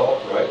good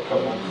talk, right?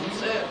 Come on.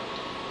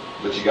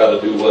 But you got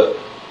to do what?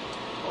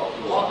 Walk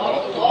the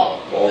walk.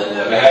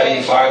 And how do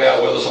you find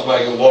out whether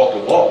somebody can walk the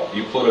walk?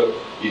 You put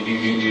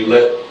you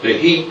let the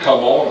heat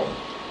come on them,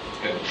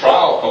 and the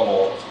trial come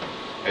on them,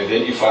 and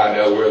then you find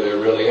out where they're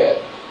really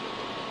at.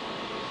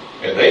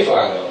 And they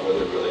find out where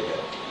they're really at.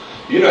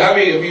 You know how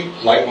many of you,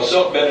 like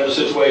myself, been in a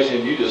situation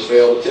and you just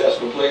failed the test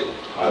completely?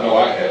 I know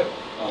I have.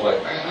 I'm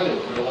like, man, I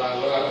didn't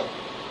realize what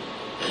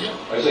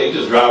like I say, you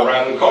just drive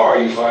around in the car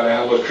and you find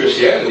out how much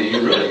Christianity you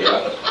really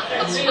got.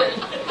 That's it.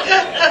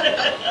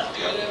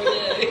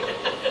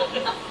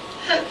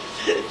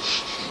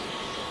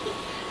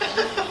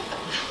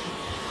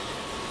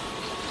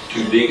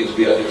 Two deacons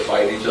be out there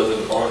fighting each other in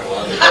the parking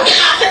lot.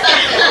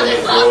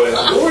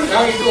 Lord,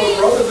 how you doing,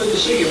 brother? Good to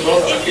see you,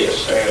 brother. I can't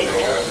stand it.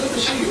 Good to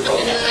see you,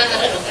 brother.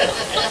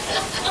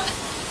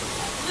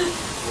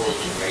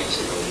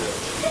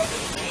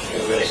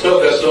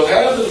 That stuff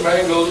happens,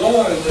 man, goes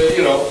on, and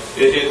you know,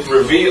 it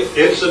reveals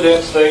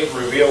incidents, things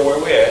reveal where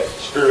we're at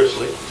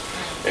spiritually,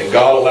 and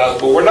God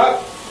allows. But we're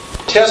not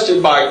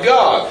tested by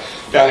God.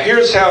 Now,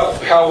 here's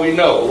how we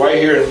know. Right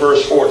here in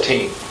verse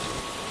 14.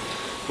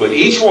 But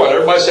each one,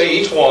 everybody say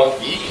each one.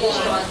 Each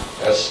one.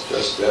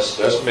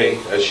 That's me.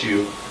 That's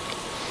you.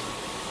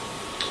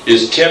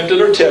 Is tempted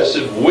or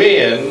tested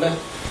when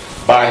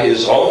by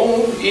his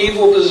own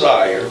evil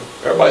desire.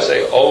 Everybody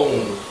say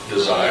own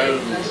desire.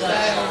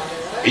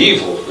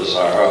 Evil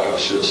desire, I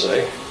should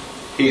say.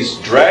 He's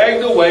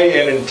dragged away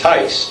and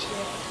enticed.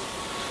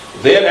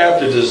 Then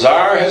after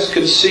desire has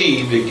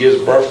conceived, it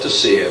gives birth to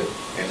sin.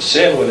 And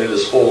sin, when it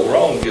is full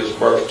grown, gives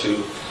birth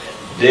to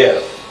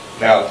death.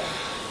 Now,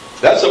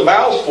 that's a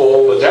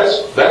mouthful, but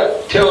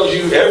that tells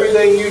you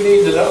everything you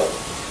need to know.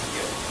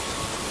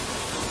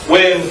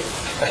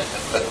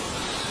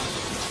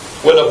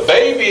 When a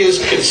baby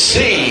is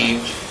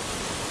conceived,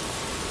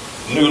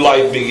 new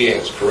life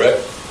begins,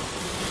 correct?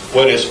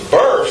 When it's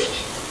birthed,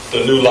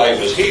 the new life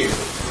is here.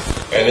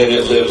 And then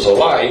it lives a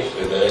life,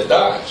 and then it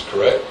dies,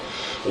 correct?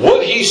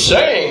 What he's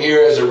saying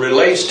here as it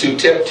relates to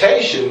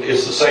temptation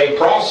is the same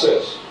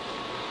process.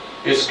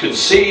 It's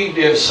conceived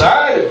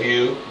inside of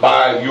you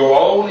by your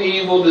own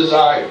evil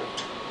desire.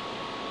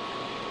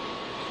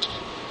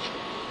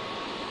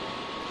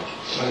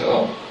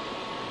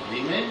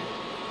 Amen.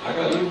 I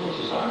got evil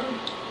desire.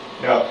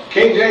 Now,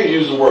 King James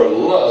used the word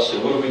lust,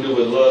 and what do we do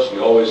with lust? We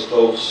always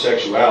throw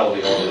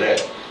sexuality onto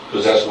that,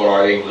 because that's what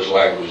our English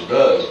language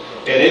does.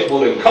 And it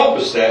will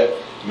encompass that,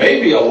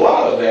 maybe a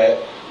lot of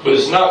that, but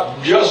it's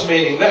not just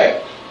meaning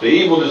that. The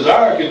evil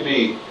desire could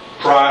be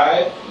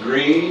pride,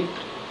 greed.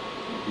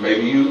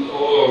 Maybe you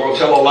will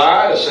tell a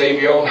lie to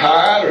save your own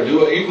hide, or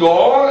do it. You can go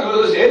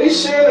on. Any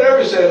sin and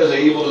every sin is an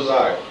evil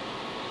desire.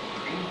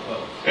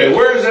 And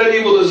where is that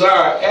evil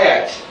desire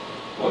at?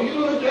 Well, you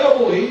know the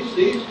devil.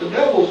 The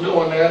devil's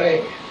doing that,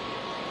 ain't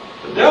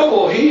he? The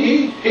devil,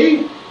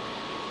 he.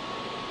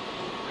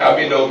 How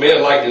many know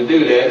men like to do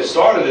that? It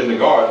started in the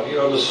garden. You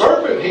know, the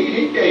serpent,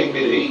 he gave me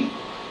to eat.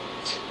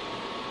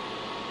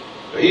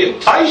 He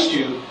enticed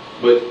you,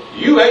 but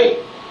you ate.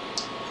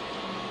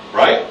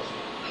 Right?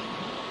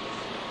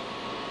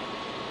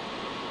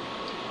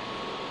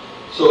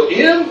 So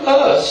in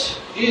us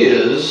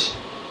is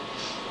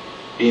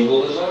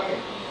evil desire.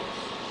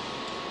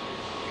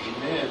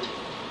 Amen.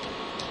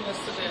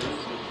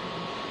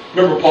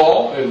 Remember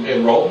Paul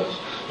in Romans?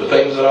 The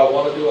things that I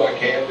want to do, I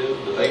can do.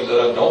 The things that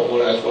I don't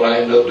want, that's what I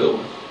end up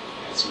doing.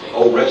 That's me.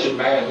 Oh, wretched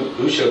man,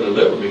 who shall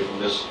deliver me from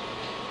this?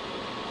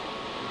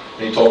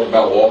 And he talked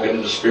about walking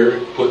in the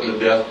Spirit, putting to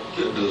death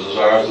the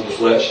desires of the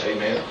flesh.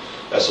 Amen.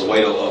 That's a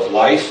way of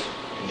life.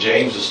 And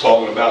James is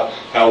talking about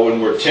how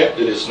when we're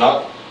tempted, it's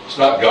not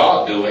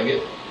God doing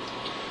it.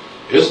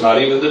 It's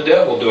not even the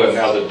devil doing it.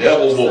 Now the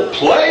devil will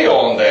play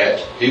on that.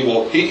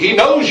 He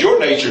knows your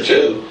nature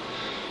too.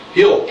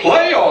 He'll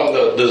play on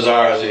the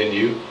desires in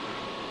you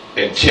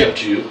and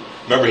tempt you.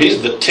 Remember,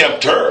 he's the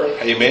tempter.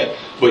 Amen.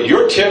 But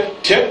your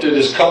tempted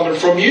is coming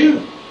from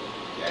you.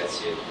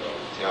 That's it, brother.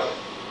 Tell it.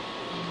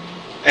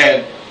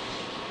 And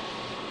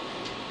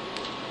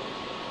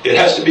it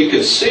has to be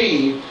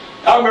conceived.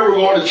 I remember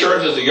going to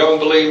church as a young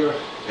believer,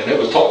 and it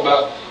was talking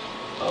about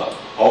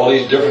all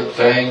these different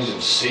things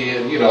and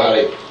sin. You know how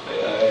they.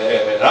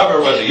 And I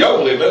remember as a young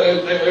believer,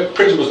 the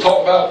preacher was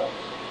talking about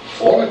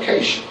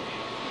fornication,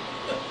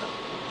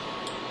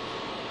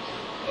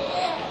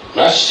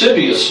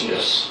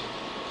 lasciviousness,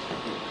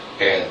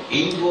 and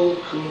evil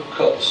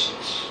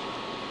concupiscence.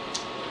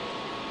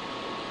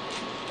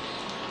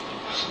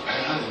 I said,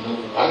 man,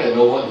 I didn't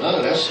know what none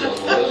of that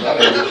stuff was.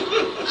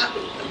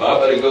 I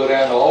better go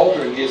down the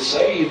altar and get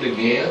saved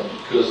again,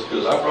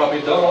 because I've probably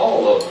done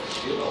all of them,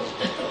 you know,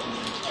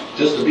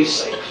 just to be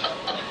safe.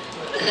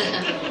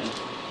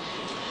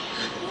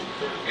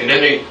 And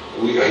then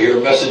we hear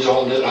a message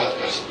on this. I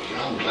said, you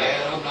know, I'm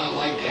glad I'm not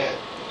like that.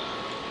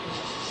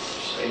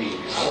 Saved.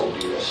 I don't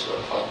do that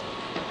stuff. I'm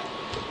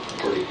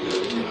pretty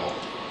good, you know.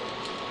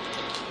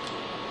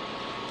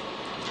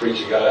 The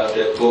preacher got out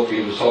that book.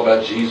 He was talking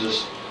about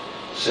Jesus.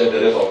 Said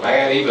that if a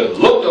man even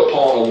looked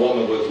upon a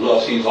woman with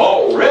lust, he's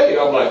already.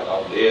 I'm like,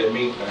 I'm dead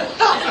meat now.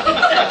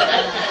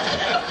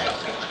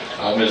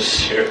 I'm going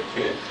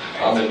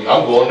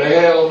to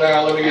hell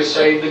now. Let me get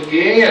saved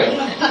again.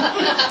 Let me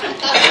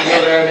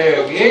go down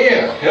there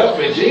again. Help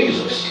me,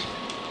 Jesus.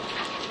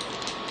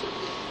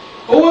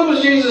 Well, what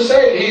was Jesus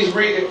saying?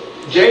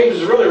 James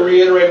is really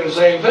reiterating the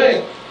same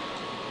thing.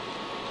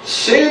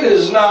 Sin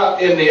is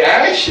not in the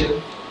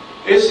action.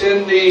 It's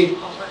in the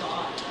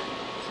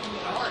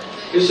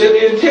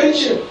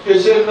intention.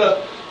 It's in the.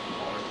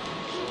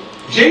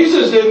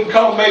 Jesus didn't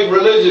come make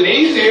religion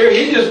easier.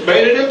 He just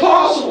made it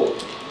impossible.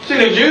 See,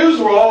 the Jews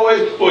were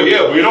always, well,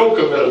 yeah, we don't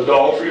commit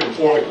adultery and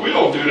fornication. We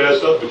don't do that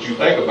stuff, but you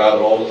think about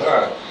it all the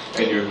time,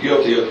 and you're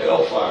guilty of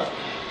hellfire.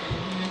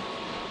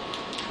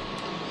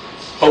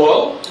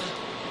 Hello?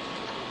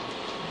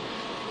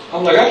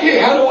 I'm like, I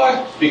can't. How do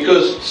I?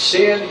 Because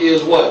sin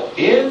is what?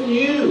 In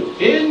you.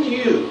 In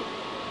you.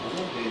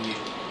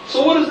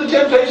 So what is the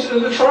temptation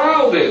and the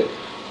trial then?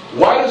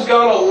 Why does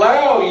God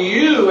allow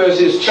you as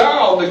His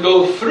child to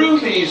go through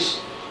these?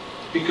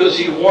 Because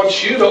He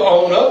wants you to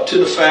own up to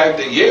the fact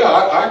that, yeah,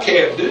 I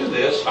can't do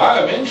this. I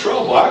am in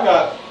trouble. I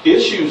got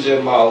issues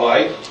in my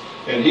life.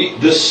 And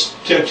this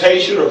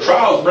temptation or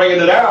trial is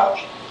bringing it out.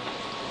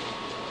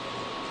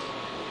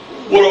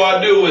 What do I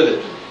do with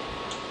it?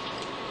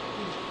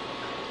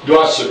 Do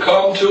I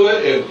succumb to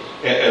it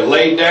and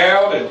lay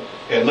down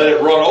and let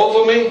it run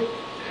over me?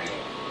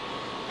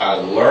 I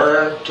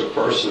learn to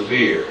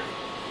persevere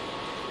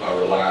by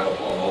relying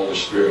upon the Holy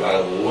Spirit. I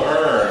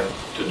learn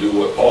to do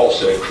what Paul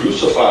said,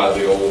 crucify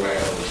the old man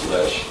in the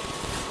flesh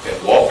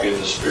and walk in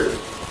the Spirit.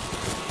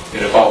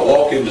 And if I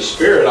walk in the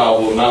Spirit, I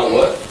will not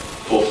what?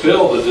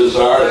 Fulfill the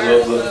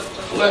desires of the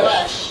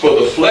flesh. For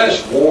the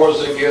flesh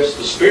wars against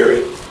the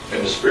Spirit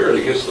and the Spirit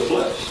against the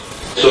flesh.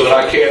 So that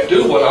I can't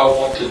do what I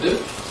want to do.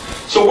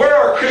 So where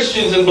are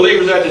Christians and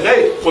believers at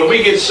today? When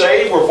we get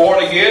saved, we're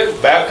born again,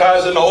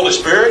 baptized in the Holy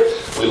Spirit,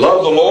 we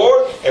love the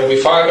Lord, and we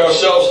find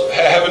ourselves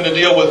having to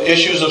deal with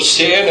issues of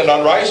sin and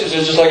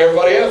unrighteousness just like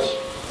everybody else.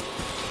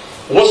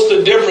 What's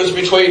the difference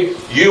between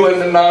you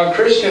and the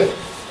non-Christian?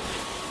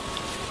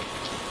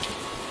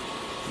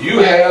 You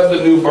have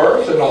the new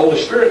birth and the Holy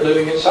Spirit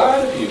living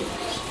inside of you.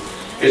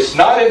 It's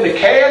not in the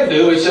can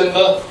do, it's in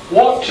the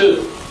want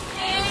to.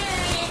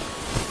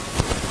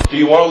 Do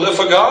you want to live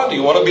for God? Do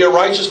you want to be a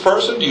righteous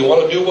person? Do you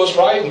want to do what's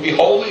right and be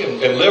holy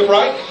and live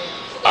right?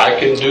 I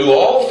can do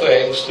all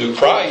things through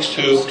Christ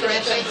who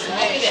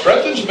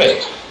strengthens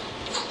me.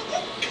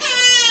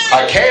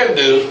 I can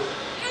do.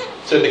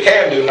 It's in the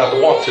can do, not the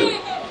want to.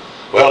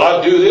 Well,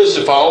 I'd do this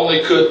if I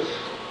only could.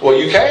 Well,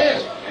 you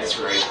can. That's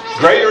right.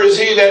 Greater is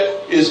He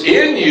that is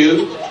in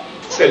you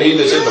than he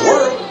that's in the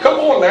world. Come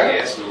on now.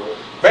 Yes, Lord.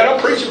 Man, I'm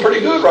preaching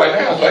pretty good right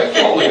now. Thank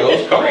you, Holy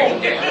Ghost. Come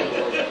on.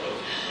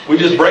 We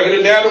just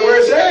breaking it down to where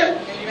it's at.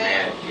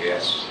 Amen.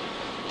 Yes.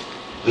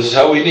 This is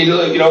how we need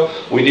to,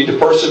 we need to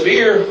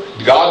persevere.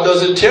 God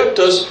doesn't tempt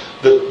us.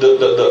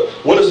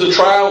 What does the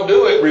trial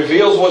do? It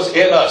reveals what's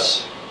in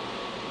us.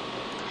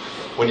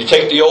 When you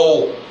take the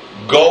old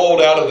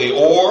gold out of the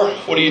ore,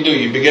 what do?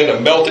 You begin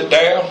to melt it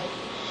down.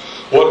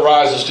 What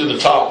rises to the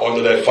top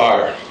under that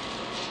fire?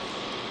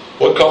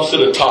 What comes to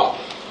the top?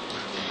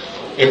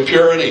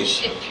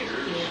 Impurities.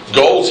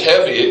 Gold's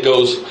heavy.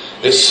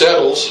 It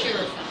settles.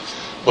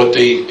 But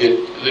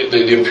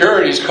the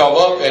impurities come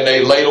up and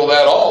they ladle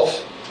that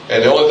off.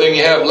 And the only thing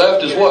you have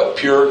left is what?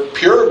 Pure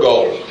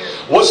gold.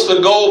 What's the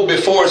gold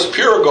before it's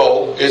pure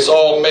gold? It's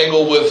all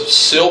mingled with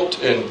silt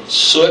and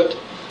soot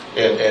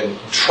and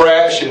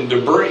trash and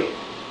debris.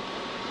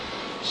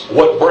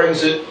 What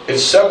brings it and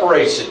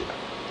separates it?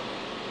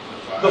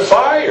 The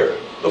fire.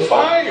 The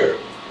fire.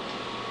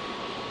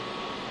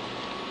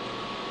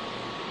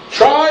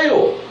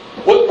 Trial.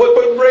 What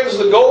brings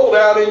the gold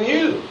out in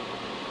you?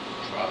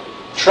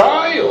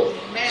 Trial.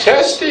 Amen.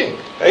 Testing.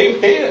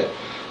 Amen.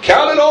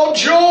 Count it all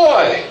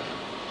joy.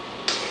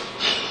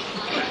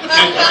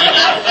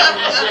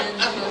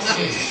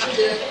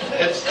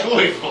 That's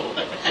joyful.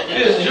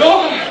 It's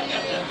joy.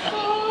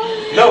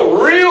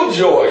 No, real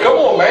joy. Come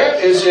on, man.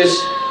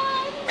 It's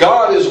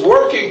God is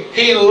working.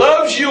 He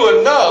loves you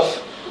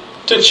enough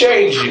to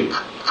change you.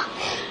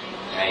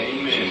 Thank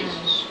you,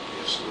 Jesus.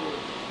 Yes, Lord.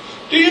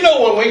 Do you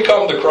know when we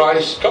come to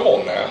Christ? Come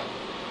on now.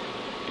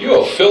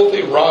 You're a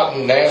filthy,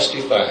 rotten,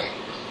 nasty thing.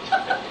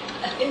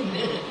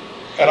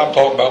 And I'm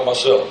talking about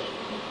myself.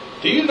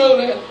 Do you know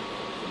that?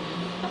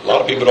 A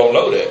lot of people don't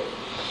know that.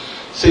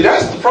 See,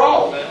 that's the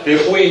problem.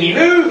 If we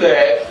knew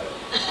that,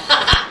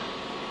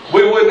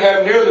 we wouldn't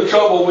have near the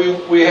trouble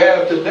we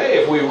have today.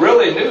 If we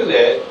really knew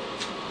that,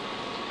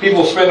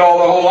 people spend all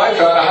their whole life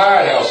trying to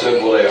hide how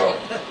sinful they are.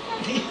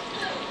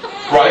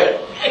 Right?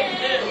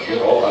 You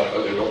know, I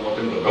don't want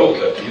them to know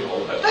that, you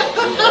know, that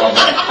I'm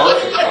not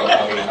perfect. I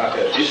mean, I have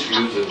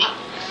issues. And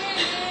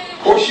of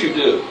course you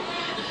do.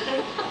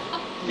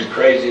 You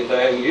crazy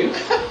thing, you.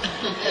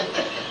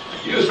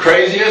 You as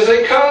crazy as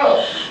they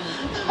come.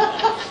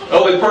 The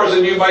only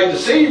person you might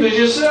deceive is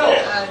yourself.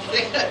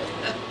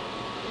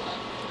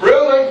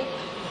 Really?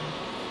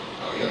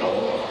 You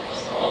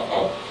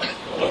know,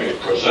 let me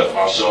present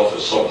myself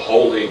as some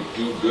holy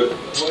do-good.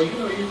 Well, you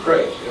know, you're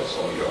crazy. That's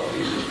all you are.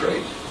 You're just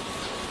crazy.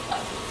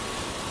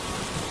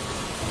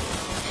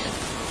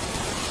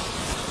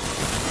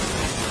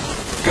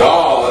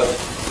 God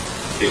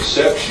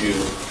accepts you.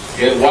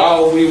 And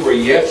while we were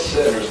yet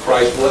sinners,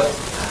 Christ blessed.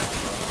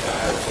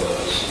 God for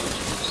us.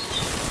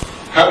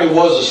 How many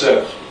was a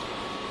sinner?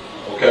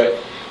 Okay.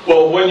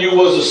 Well, when you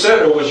was a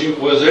sinner, was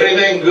there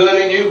anything good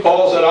in you?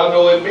 Paul said, I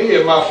know in me,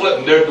 in my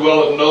flesh, there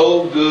dwelleth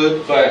no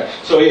good thing.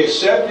 So he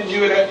accepted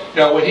you in that.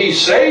 Now, when he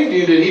saved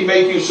you, did he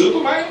make you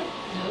Superman?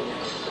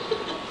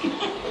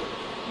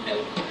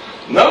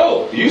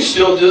 No. You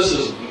still just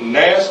as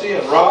nasty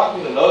and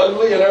rotten and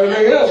ugly and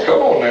everything else.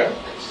 Come on now.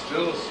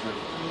 Still a sinner.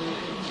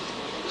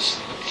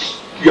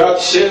 You got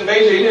sin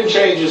nature. He didn't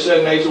change your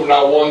sin nature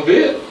not one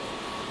bit.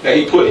 Now,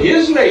 he put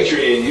his nature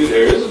in you.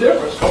 There is a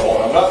difference. Come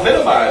on. I'm not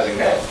minimizing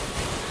that.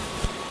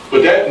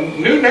 But that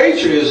new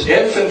nature is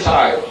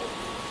infantile.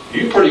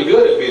 You're pretty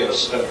good at being a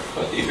sinner.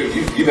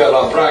 You got a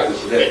lot of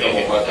practice with that. Come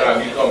on, by the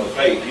time you come to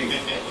faith,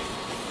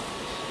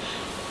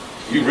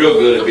 you're real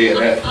good at being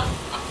that.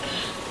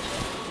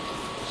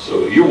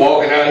 So you're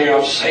walking out here,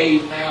 I'm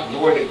saved now,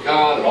 glory to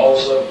God, and all of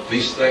a sudden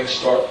these things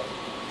start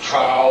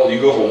trial. You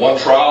go from one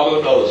trial to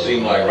another, it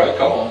seems like, right?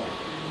 Come on.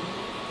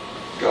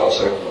 God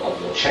said, well, I'm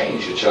going to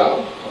change you,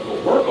 child. I'm going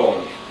to work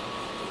on you.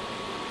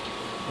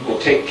 I'm going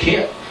to take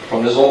Kent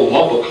from this old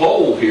lump of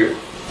coal here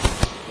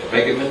and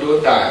make him into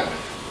a diamond.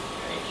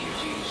 Thank you,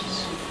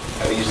 Jesus.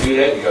 How do you do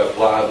that? You got to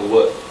apply the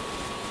what?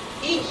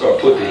 Start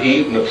put the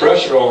heat and the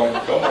pressure on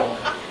him. Come on.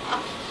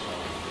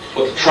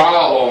 Put the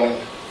trial on him.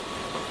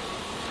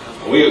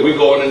 We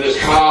going in this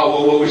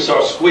trial where we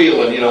start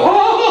squealing, you know.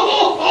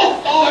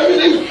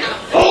 Everything.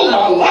 Oh,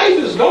 my life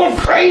is going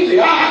crazy.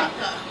 I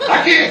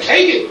can't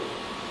take it.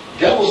 The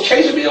devil's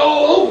chasing me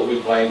all over. We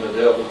blame the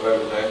devil for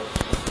everything.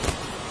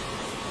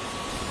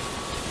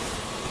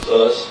 It's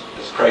us.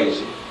 It's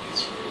crazy.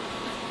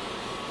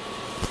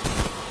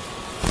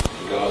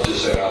 And God's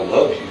just saying, I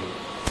love you.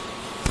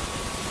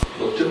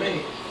 Look to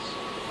me.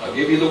 I'll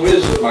give you the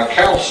wisdom, my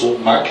counsel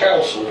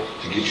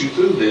to get you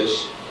through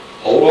this.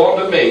 Hold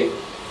on to me.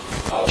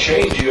 I'll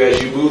change you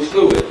as you move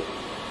through it.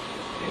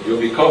 And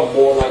you'll become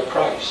more like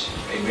Christ.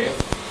 Amen.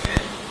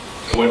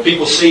 And when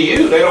people see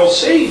you, they don't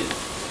see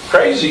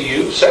crazy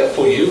you,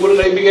 sinful you. What do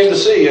they begin to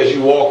see as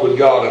you walk with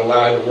God and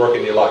allow Him to work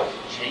in your life?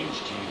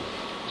 Changed you.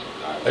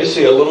 They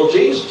see a little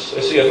Jesus.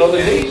 They see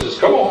another Jesus.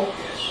 Come on.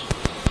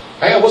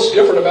 Man, what's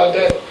different about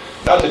that?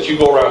 Not that you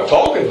go around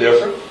talking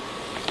different.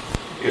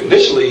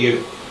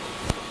 Initially,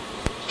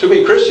 too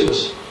many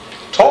Christians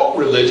talk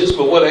religious,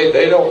 but what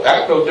they don't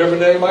act no different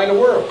than anybody in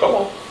the world. Come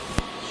on.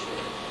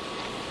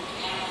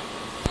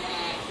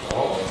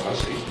 Oh, I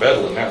see he's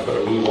meddling now.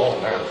 Better move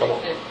on now. Come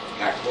on.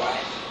 Not quite.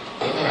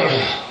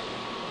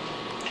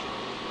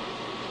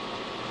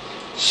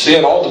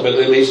 Sin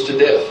ultimately leads to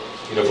death.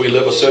 You know, if we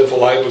live a sinful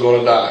life, we're going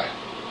to die.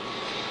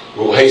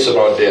 We'll hasten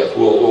our death.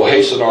 We'll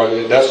hasten our.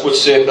 That's what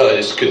sin does.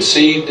 It's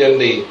conceived in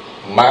the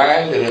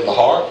mind and in the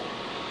heart.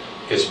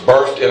 It's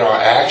birthed in our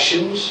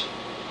actions.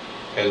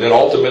 And then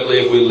ultimately,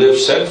 if we live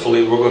sinfully,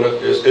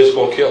 it's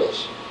going to kill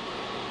us.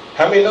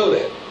 How many know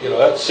that? You know,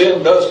 that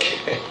sin does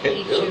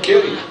it'll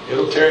kill you.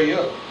 It'll tear you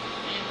up.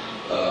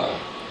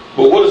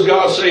 But what does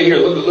God say here?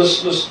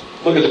 Let's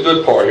look at the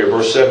good part here,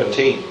 verse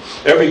 17.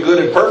 Every good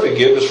and perfect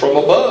gift is from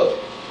above,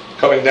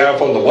 coming down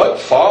from the what?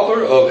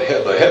 Father of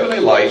the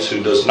heavenly lights,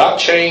 who does not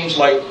change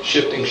like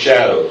shifting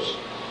shadows.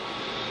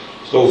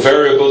 There's no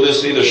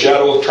variableness, neither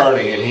shadow of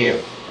turning in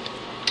Him.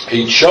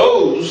 He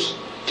chose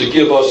to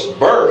give us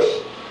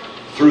birth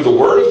through the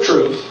word of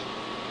truth,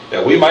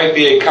 that we might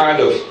be a kind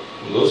of,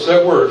 what's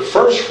that word?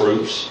 First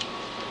fruits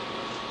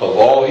of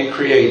all He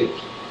created.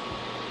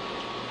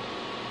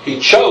 He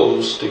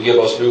chose to give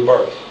us new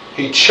birth.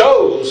 He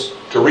chose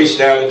to reach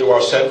down into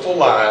our sinful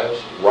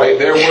lives, right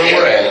there where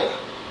we're at,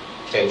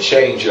 and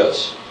change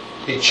us.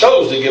 He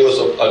chose to give us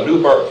a new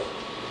birth.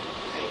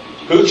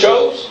 Who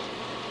chose?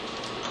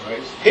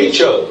 He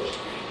chose.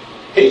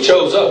 He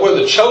chose us. We're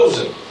the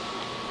chosen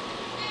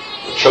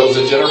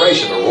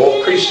generation, a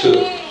royal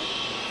priesthood.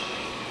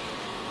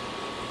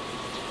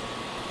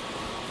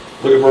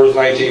 Look at verse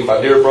 19. My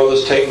dear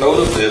brothers, take note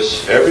of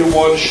this.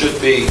 Everyone should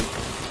be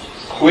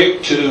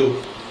quick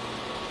to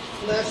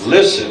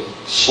listen,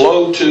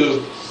 slow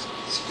to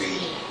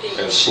speak,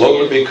 and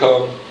slow to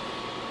become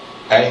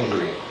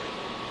angry.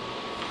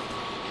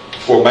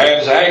 For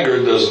man's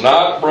anger does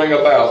not bring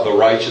about the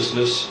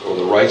righteousness or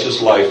the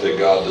righteous life that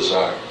God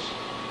desires.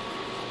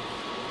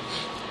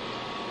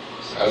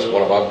 That's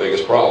one of my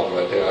biggest problems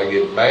right there. I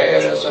get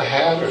mad as a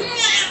hatter.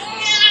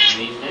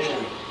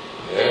 Amen.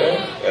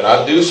 Yeah, and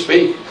I do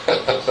speak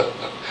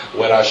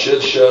when I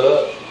should shut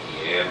up.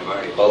 Yeah,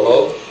 buddy.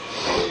 Hello?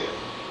 Oh,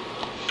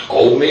 yeah.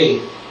 Oh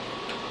me.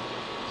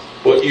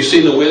 But you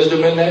see the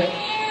wisdom in that?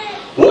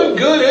 What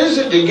good is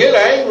it to get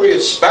angry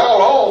and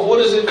spout off? What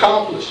does it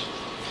accomplish?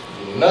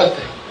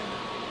 Nothing.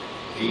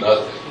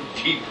 Nothing.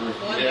 Deeper.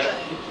 Yeah.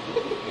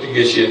 It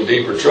gets you in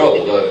deeper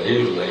trouble, doesn't it?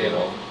 Usually, you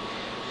know.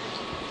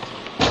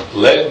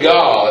 Let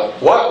God.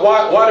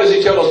 Why does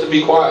He tell us to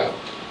be quiet?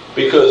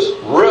 Because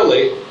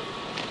really,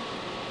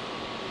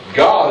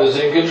 God is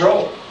in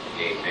control.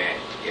 Amen.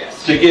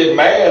 Yes. To get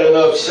mad and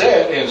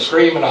upset and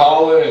scream and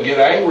holler and get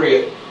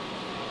angry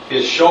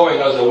is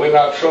showing us that we're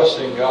not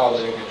trusting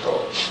God's in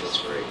control.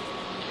 That's right.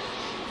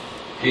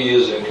 He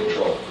is in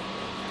control.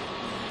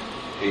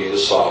 He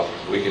is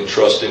sovereign. We can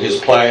trust in His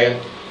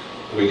plan.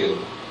 We can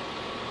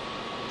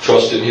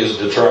trust in His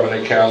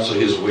determinate counsel,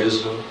 His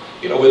wisdom.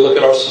 You know, we look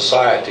at our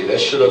society.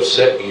 That should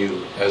upset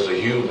you as a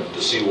human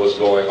to see what's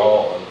going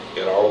on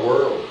in our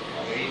world.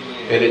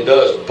 And it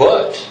does.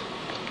 But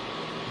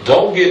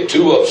don't get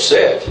too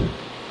upset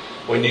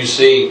when you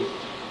see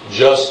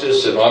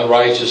justice and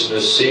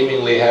unrighteousness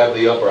seemingly have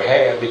the upper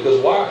hand. Because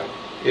why?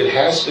 It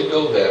has to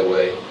go that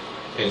way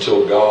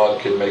until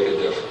God can make a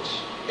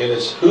difference. And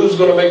it's who's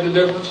going to make the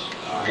difference?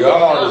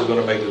 God is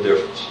going to make the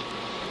difference.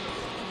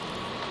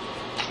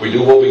 We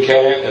do what we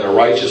can in a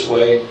righteous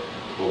way,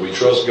 but we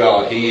trust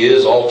God. He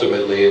is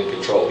ultimately in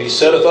control. He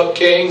setteth up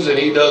kings, and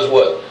He does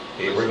what?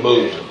 He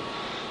removes them.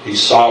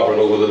 He's sovereign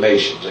over the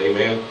nations.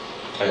 Amen.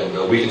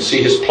 And we can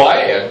see His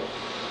plan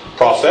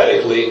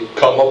prophetically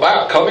coming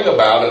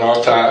about in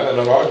our time and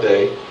in our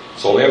day.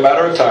 It's only a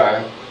matter of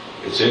time.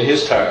 It's in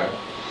His time.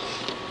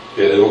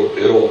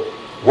 It'll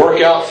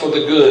work out for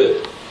the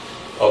good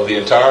of the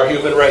entire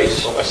human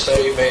race. So I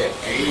say amen.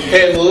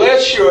 Amen.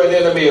 Unless you're an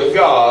enemy of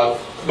God,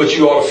 but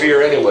you ought to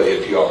fear anyway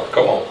if you are.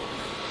 Come on.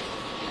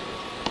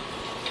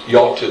 You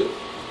ought to.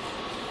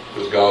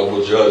 Because God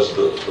will judge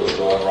the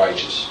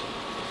unrighteous.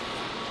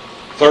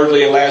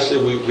 Thirdly and lastly,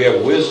 we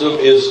have wisdom.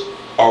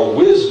 Our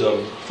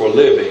wisdom for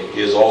living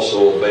is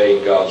also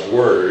obeying God's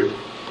word.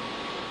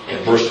 In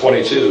verse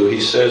 22,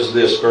 he says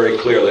this very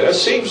clearly. That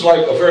seems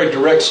like a very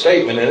direct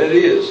statement, and it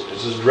is.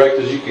 It's as direct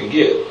as you can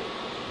get.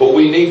 But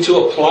we need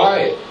to apply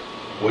it.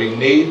 We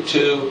need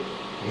to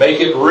make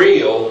it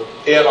real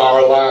in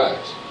our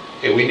lives.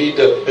 And we need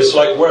to, it's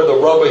like where the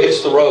rubber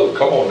hits the road.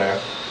 Come on now.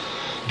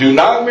 Do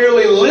not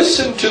merely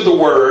listen to the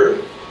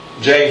word,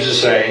 James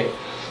is saying,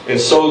 and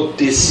so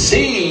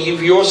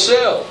deceive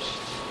yourselves.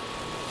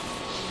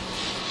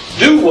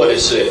 Do what it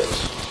says.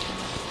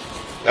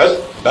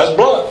 That's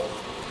blunt.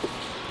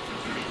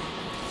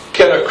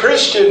 Can a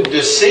Christian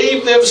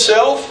deceive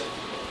themselves?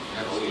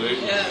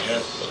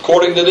 Yes.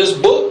 According to this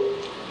book?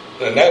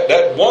 And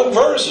that one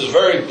verse is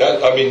very,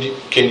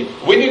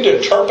 we need to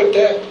interpret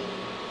that.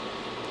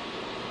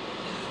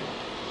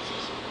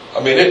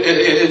 I mean,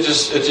 it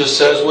just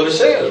says what it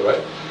says,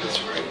 right?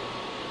 That's right.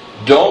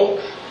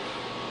 Don't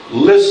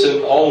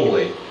listen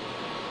only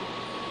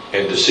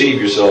and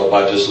deceive yourself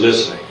by just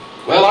listening.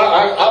 Well,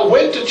 I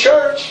went to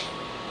church.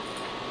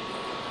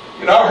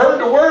 You know, I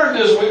heard the word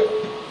this week.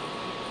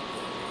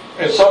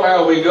 And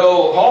somehow we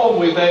go home,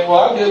 we think,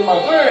 well, I did my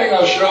thing,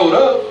 I showed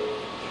up.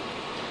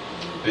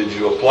 Did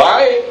you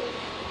apply it?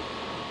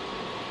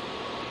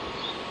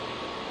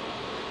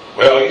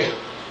 Well,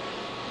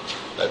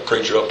 that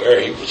preacher up there,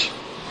 he was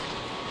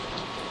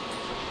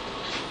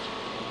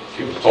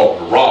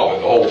talking to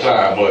Robin the whole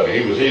time, wasn't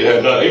he? He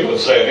wasn't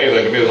saying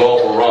anything to me. It was all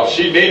for Robin.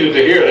 She needed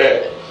to hear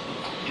that.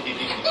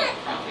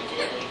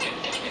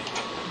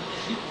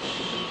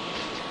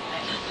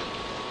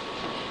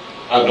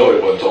 I know he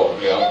wasn't talking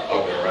to me.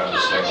 I've been around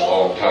this thing a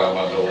long time.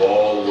 I know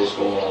all what's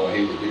going on.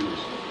 He was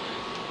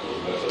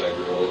bad for that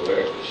girl over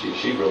there.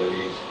 She really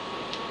needs.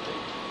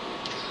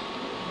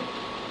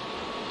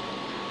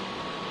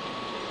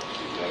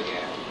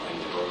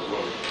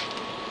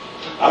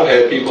 I've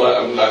had people,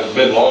 it's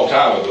been a long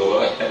time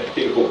ago, I had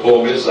people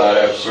pull me aside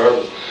after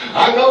service.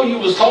 I know you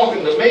was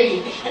talking to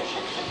me.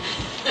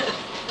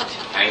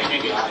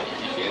 Thank you, God.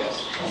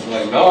 Yes. I'm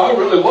like, no, I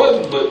really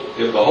wasn't, but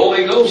if the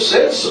Holy Ghost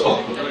said so,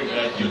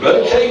 you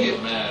better take it.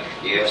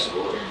 Yes,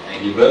 Lord.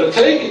 Thank You better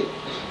take it.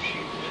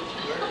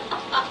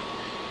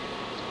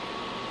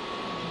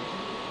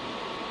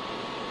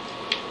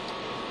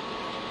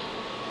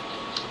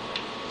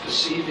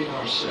 Deceiving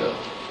ourselves.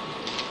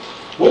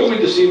 What do we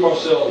deceive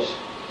ourselves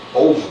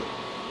over?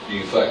 do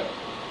you think?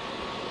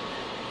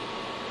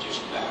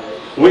 Just matter.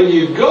 When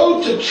you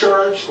go to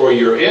church or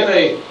you're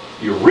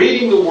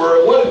reading the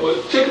Word,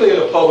 particularly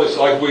in a public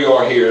like we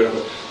are here,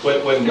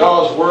 when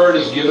God's Word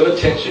is given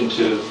attention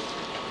to,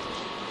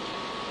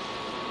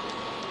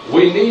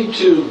 we need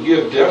to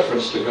give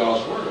deference to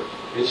God's Word.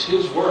 It's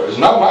His Word. It's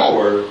not my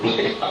Word.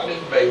 I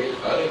didn't make it.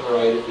 I didn't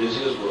write it. It's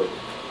His Word.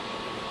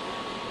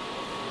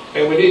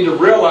 And we need to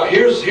realize,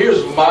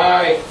 here's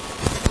my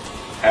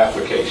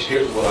application.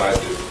 Here's what I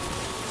do.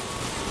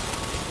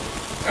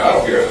 Now, I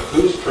don't care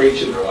who's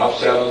preaching, or I've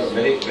sat under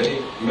many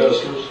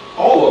ministers.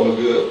 All of them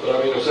are good, but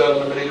I've sat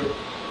under many.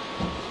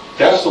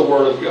 That's the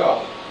Word of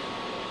God.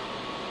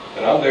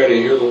 And I'm there to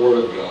hear the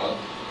Word of God.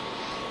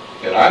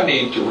 And I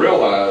need to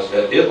realize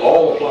that it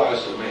all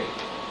applies to me.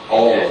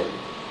 All of it.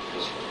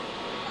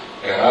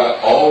 And I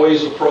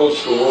always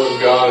approach the Word of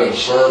God in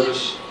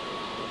service.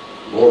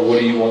 Lord, what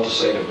do you want to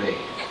say to me?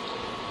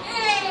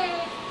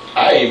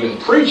 I even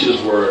preach His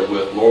Word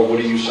with, Lord, what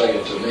are you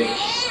saying to me?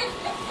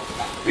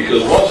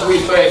 Because once we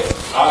think,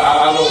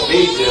 I don't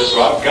need this,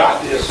 or I've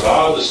got this, or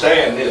I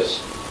understand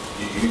this,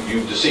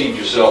 you've deceived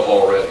yourself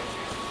already.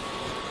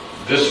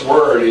 This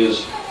Word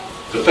is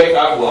the thing.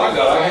 I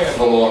got a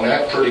handle on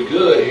that pretty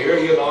good here.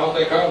 I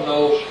think I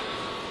know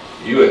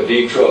you in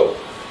deep trouble.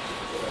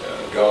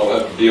 God will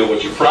have to deal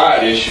with your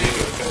pride issue.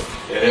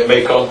 And it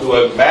may come through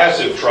a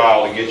massive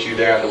trial to get you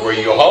down to where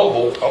you're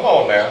humble. Come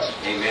on now.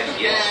 Amen.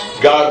 Yes.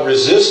 God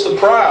resists the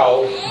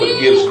proud, but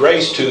gives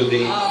grace to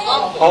the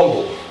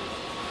humble.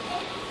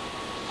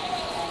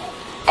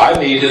 I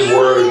need His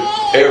Word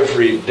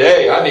every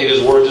day. I need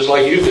His Word just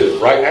like you do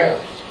right now.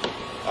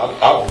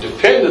 I'm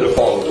dependent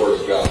upon the Word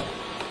of God.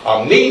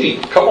 I'm needy.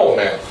 Come on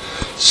now.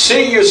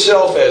 See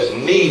yourself as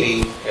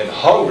needy and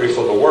hungry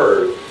for the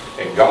Word,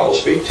 and God will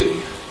speak to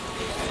you.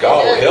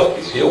 God will help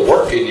you. He'll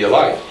work in your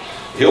life.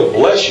 He'll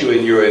bless you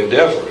in your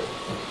endeavor.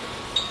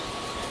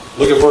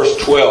 Look at verse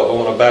 12. I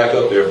want to back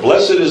up there.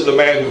 Blessed is the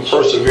man who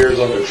perseveres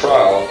under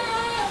trial.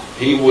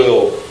 He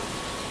will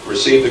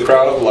receive the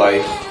crown of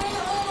life.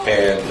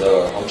 And,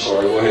 I'm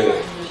sorry, go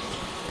ahead.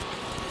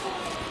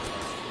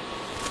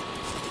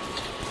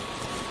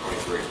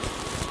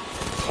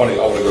 23.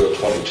 I want to go to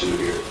 22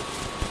 here.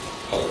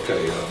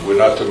 Okay, we're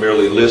not to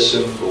merely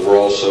listen, but we're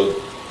also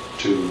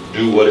to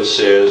do what it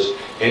says.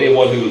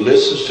 Anyone who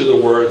listens to the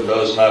Word and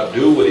does not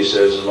do what He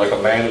says is like a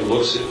man who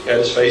looks at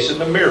his face in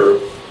the mirror.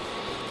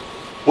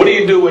 What do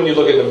you do when you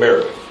look in the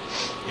mirror?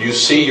 You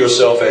see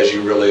yourself as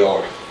you really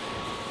are.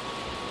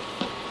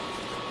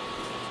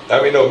 I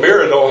mean, no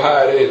mirror don't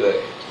hide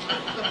anything.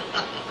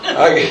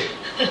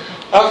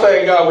 I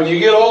thank God when you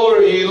get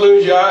older, you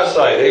lose your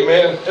eyesight.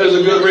 Amen. There's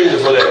a good reason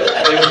for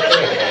that.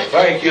 Amen.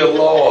 Thank you,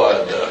 Lord.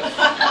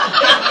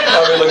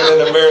 I've been looking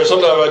in the mirror.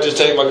 Sometimes I just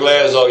take my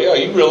glasses off. Yeah,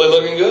 you really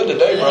looking good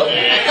today, brother.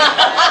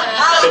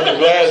 Put the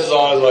glasses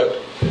on, it's like,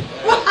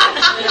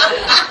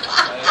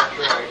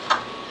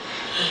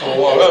 oh,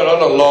 wow, I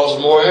done lost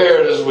more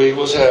hair this week.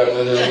 What's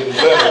happening? It's getting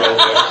better over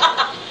there.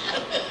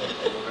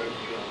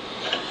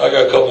 I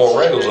got a couple more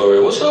wrinkles over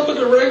here. What's up with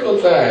the wrinkle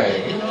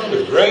thing?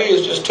 The gray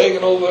is just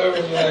taking over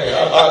everything. I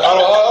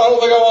don't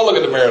think I want to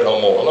look at the mirror no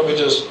more. Let me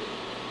just...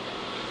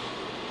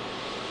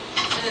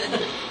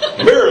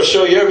 Mirrors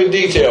show you every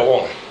detail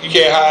on it. You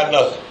can't hide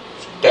nothing.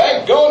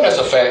 Daggone, that's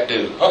a fat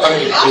dude. I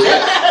mean, is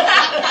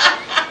that...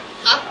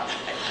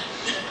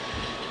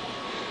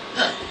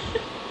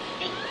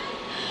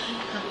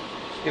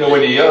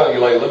 When you're young,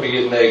 you're like, let me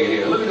get naked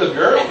here. Look at this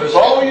girl. It's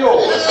all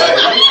yours,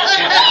 baby.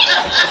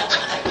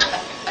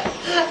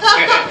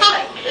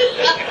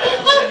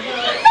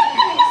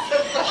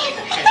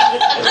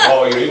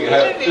 Oh, you can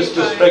have, just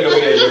think of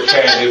me as your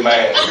candy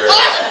man, girl.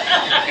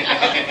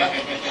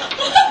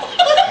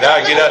 Now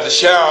I get out the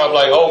shower, I'm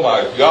like, oh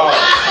my God.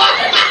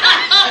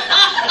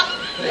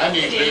 I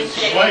need to lose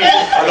some weight.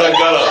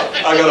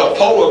 I got a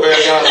polar bear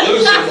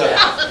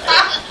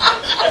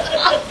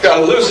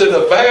got loose in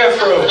the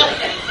bathroom.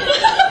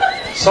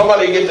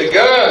 Somebody get the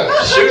gun,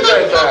 shoot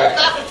that thing.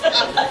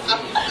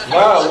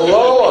 My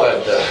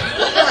Lord.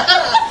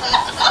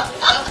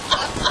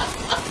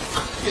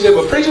 He said,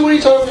 but preacher, what are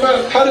you talking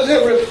about? How does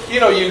that work? You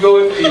go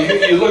in,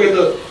 you look at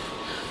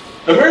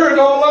the mirror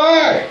don't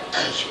lie.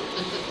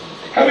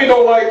 How many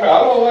don't like me? I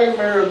don't like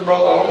mirrors,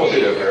 brother. I don't want to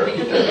see that mirror.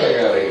 Get that thing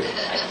out of here.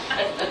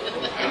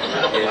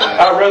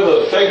 I'd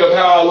rather think of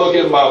how I look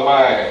in my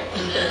mind.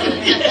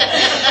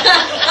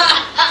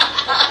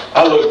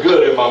 I look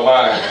good in my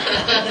mind.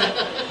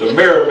 The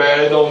mirror, man,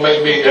 it don't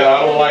make me,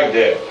 I don't like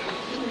that.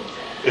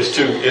 It's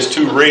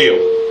too real.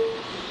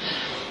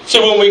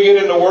 So when we get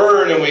in the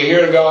Word and we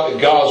hear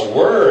God's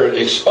Word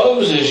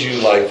exposes you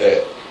like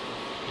that,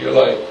 you're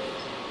like,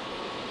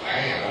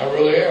 man, I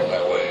really am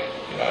that way.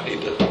 I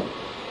need to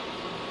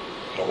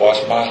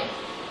wash my anger.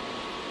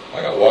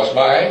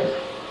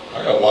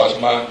 I got to wash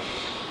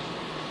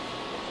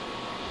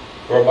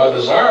where my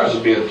desires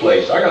are being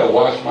placed. I got to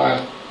wash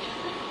I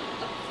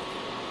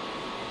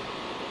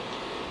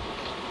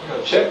got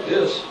to check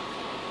this.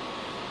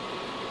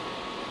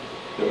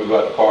 Then we go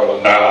out the part of,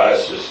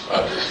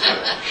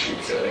 shoot,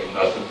 that ain't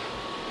nothing.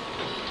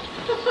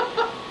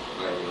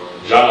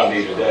 John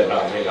needed that,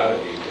 not me. I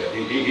didn't need that.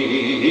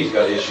 He's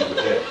got issues with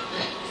that.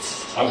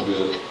 I'm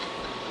good.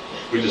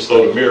 We just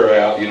throw the mirror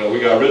out. We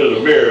got rid of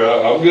the mirror.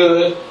 I'm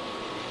good.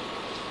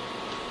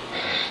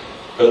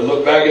 But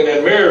look back in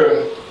that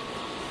mirror.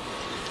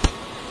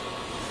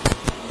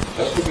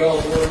 That's what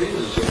God's Word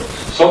is.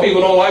 Some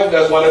people don't like it.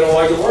 That's why they don't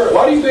like the Word.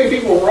 Why do you think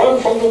people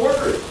run from the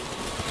Word?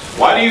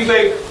 Why do you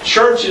think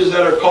churches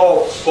that are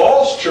called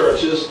false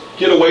churches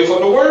get away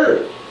from the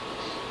Word?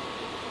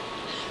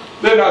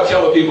 They're not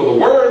telling people the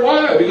Word.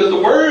 Why? Because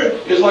the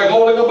Word is like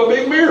holding up a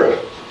big mirror.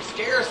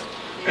 Scares.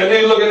 And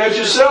then looking at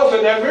yourself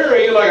in that mirror,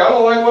 you're like, I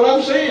don't like what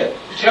I'm saying.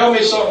 Tell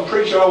me something,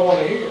 preacher, I want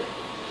to hear.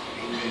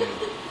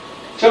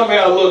 Tell me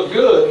I look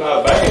good,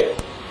 not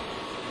bad.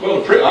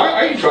 Well,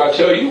 I ain't trying to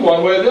tell you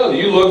one way or the other.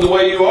 You look the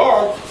way you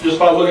are just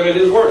by looking at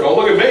His Word. Don't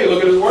look at me,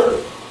 look at His Word.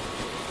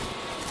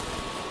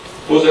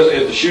 What's that?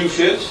 If the shoe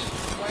fits?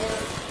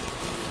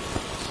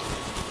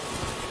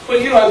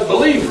 But as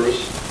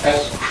believers,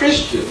 as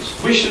Christians,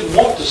 we should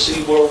want to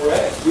see where we're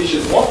at. We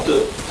should want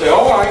to say,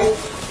 all right,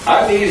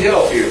 I need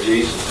help here,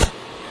 Jesus.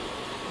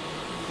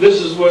 This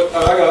is what,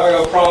 I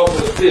got a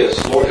problem with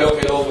this. Lord, help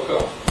me to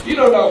overcome.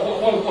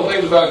 One of the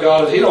things about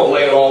God is He don't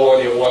lay it all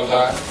on you at one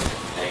time.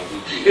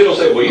 He'll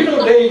say,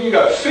 well, Dave, you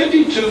got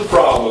 52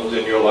 problems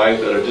in your life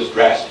that are just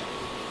drastic.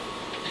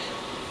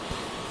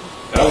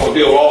 And I'm going to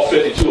deal with all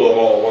 52 of them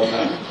all at one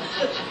time.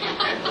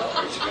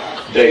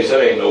 Dave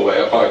said, ain't no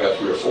way. I probably got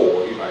 3 or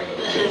 4. You might have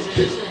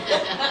 52.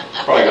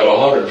 Probably got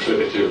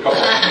 152. Come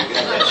on.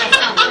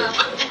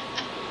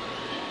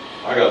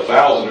 I got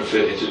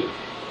 1,052.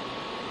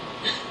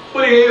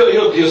 But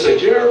he'll say,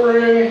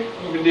 Jerry,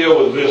 let me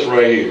deal with this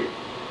right here.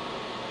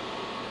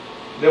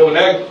 Then when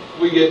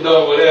we get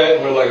done with that,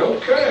 and we're like,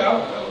 okay,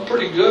 I'm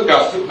pretty good.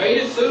 Made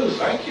it through.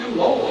 Thank you,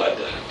 Lord.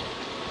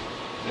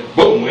 And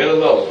boom, we had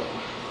another one.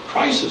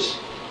 Crisis.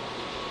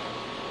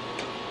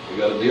 We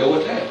got to deal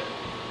with that.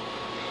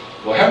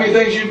 Well, how many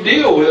things you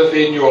deal with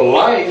in your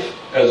life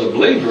as a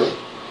believer,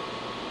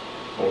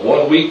 from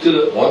 1 week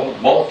to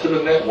 1 month to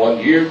the next, 1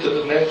 year to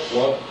the next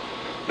one.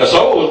 Now,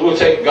 some of us will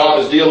take God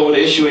as dealing with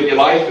an issue in your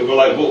life, and we're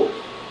like, we'll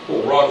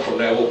run from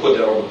that. We'll put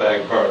that on the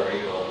back burner,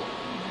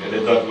 and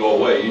it doesn't go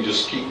away. You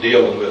just keep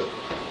dealing with it.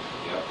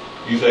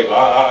 You think, well,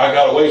 I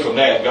got away from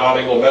that. God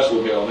ain't going to mess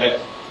with me on that.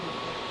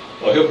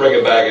 Well, He'll bring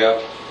it back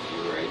out.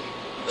 You're right.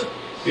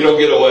 You don't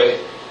get away.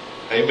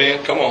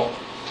 Amen. Come on.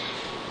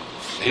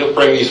 He'll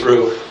bring you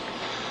through.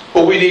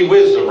 But we need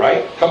wisdom,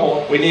 right? Come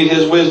on. We need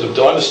His wisdom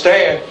to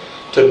understand,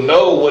 to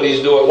know what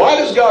He's doing. Why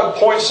does God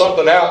point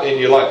something out in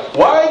your life?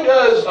 Why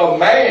does a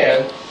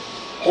man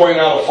point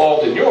out a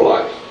fault in your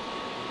life?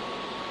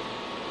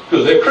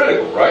 Because they're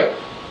critical, right?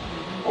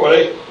 Or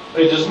they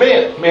just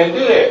men. Men do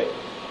that.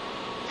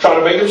 Try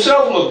to make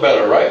themselves look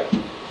better, right?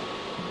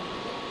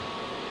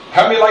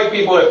 How many like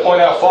people that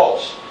point out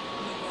faults?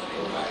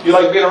 You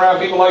like being around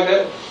people like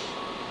that?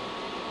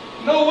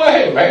 No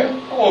way, man.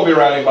 I don't want to be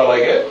around anybody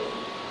like that.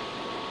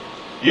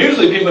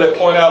 Usually people that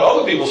point out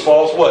other people's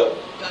faults, what?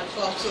 Got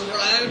faults of their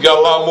own. You got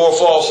a lot more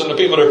faults than the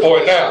people that are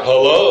pointing out.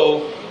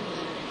 Hello?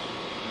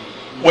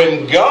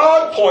 When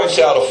God points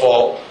out a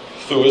fault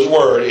through His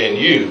Word in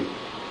you,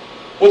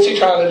 what's He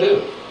trying to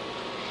do?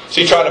 Is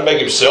He trying to make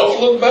Himself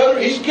look better?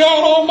 He's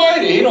God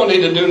Almighty. He don't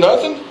need to do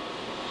nothing.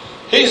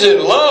 He's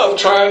in love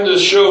trying to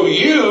show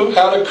you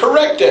how to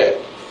correct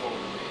that.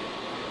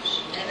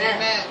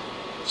 Amen.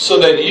 So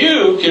that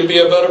you can be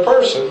a better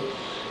person.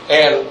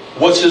 And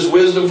what's His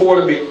wisdom for?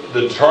 To be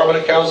the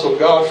determinate counsel of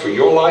God for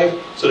your life,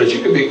 so that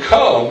you can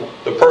become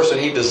the person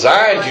He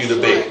designed you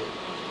to be,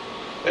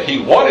 that He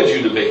wanted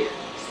you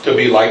to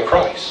be like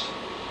Christ.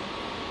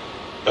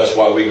 That's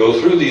why we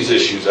go through these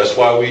issues. That's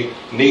why we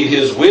need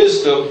His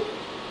wisdom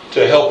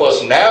to help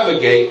us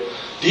navigate.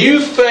 Do you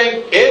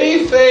think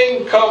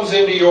anything comes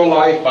into your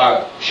life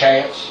by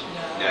chance?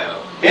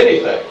 No.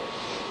 Anything?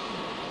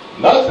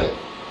 Nothing.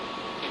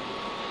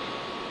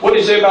 What do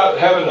you say about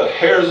having the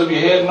hairs of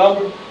your head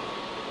numbered?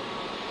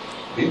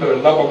 You better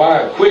number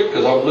mine quick,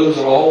 because I'm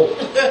losing a whole.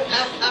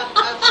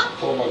 I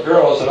told my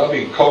girl, I said, I'll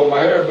be combing my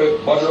hair, but a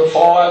bunch of them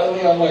fall out of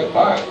me. I'm like,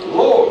 my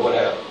Lord, what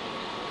happened?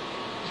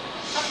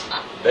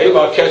 Dave,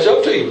 I'll catch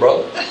up to you,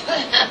 brother.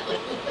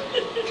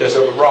 Catch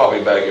up with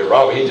Robbie back here.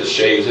 Robbie, he just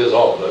shaves his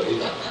off, but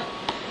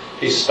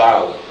he's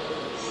styling.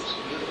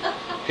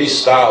 He's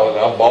styling.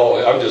 I'm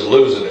bald. I'm just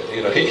losing it.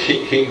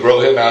 He can grow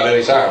him out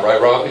any time, right,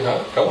 Robbie?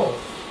 Huh? Come on.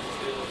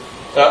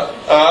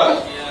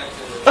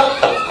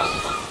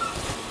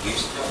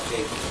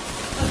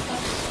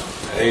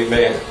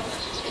 Amen.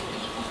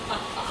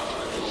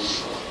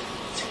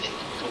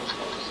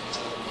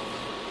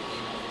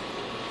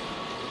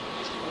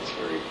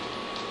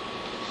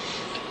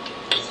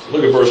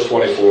 Look at verse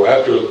 24.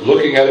 After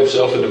looking at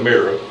himself in the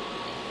mirror,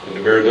 and the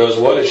mirror does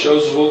what? It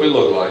shows us what we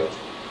look like.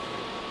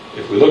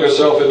 If we look at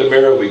ourselves in the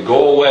mirror, we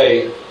go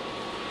away.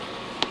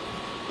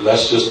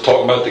 That's just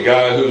talking about the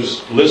guy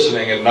who's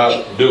listening and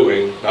not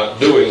doing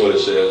what it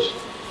says.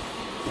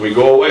 We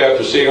go away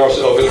after seeing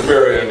ourselves in the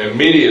mirror, and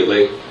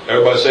immediately,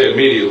 everybody say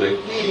immediately,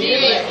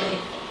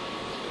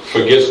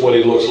 forgets what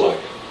he looks like.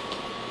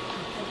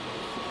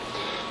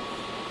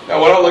 Now,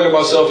 when I look at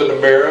myself in the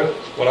mirror,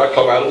 when I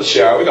come out of the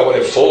shower, we got one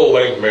in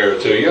full-length mirror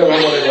too. You know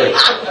what I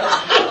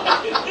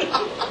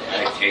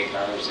Take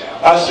ours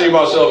out. I see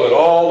myself in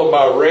all of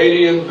my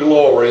radiant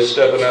glory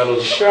stepping out of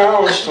the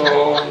shower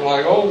stall. I'm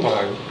like, oh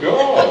my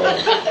God.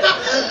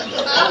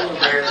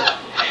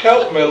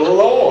 Help me,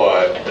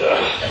 Lord.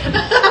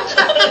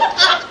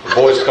 The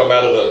voice come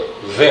out of the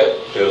vent.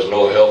 There's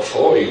no help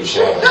for you,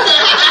 son.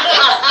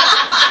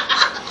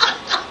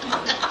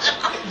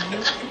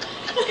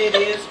 It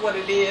is what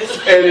it is.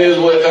 It is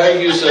what,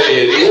 thank you, sir.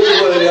 It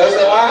is what it is. I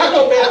said, how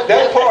come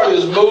that part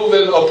is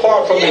moving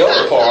apart from the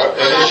other part,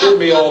 and it should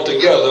be all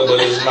together,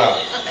 but it's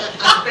not.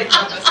 I think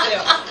of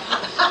myself.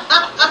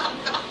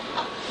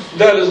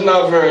 That's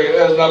not very,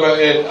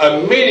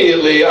 and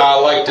immediately I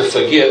like to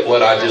forget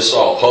what I just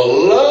saw.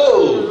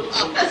 Hello.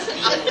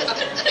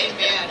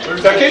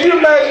 Amen. Now can you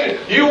imagine,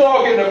 you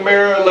walk in the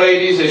mirror,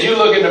 ladies, and you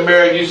look in the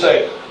mirror and you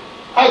say,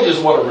 I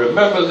just want to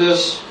remember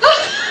this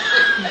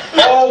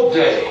all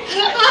day.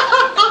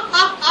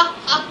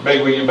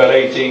 Maybe when you're about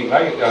 18,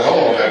 hold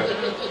on man.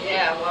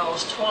 Yeah, well, I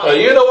was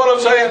 20. You know what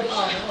I'm saying?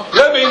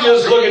 Let me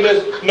just look at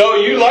this. No,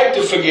 you like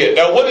to forget.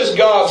 Now what is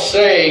God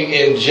saying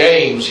in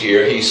James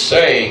here? He's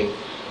saying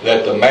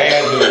that the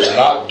man who is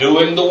not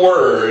doing the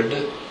word,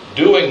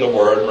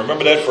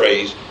 remember that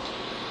phrase,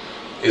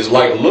 is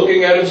like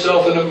looking at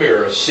himself in the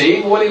mirror,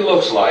 seeing what he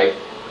looks like,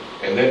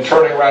 and then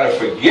turning around and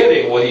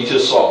forgetting what he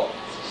just saw.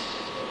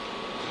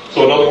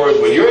 So in other words,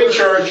 when you're in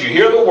church, you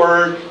hear the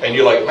word, and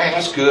you're like, man,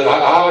 that's good,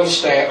 I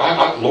understand,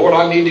 Lord,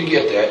 I need to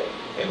get that.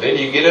 And then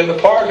you get in the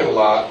parking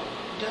lot,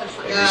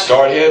 and you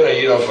start heading, and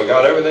you done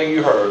forgot everything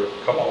you heard.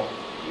 Come on.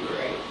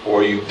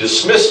 Or you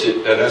dismissed it,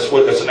 and that's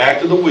an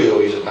act of the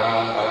will. You said, nah,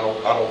 I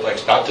don't think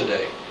so. Not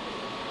today.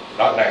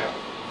 Not now.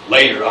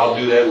 Later, I'll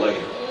do that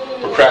later.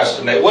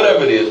 Procrastinate,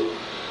 whatever it is.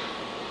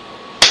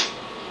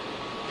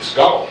 It's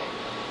gone.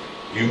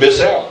 You miss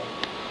out.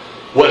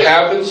 What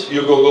happens?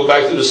 You're going to go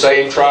back through the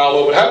same trial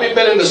over. Have you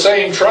been in the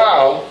same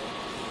trial?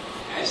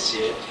 That's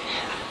it.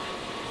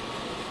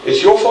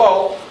 It's your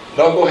fault.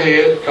 No, go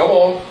ahead. Come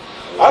on.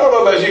 I don't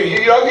know about you.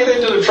 Y'all get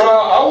into the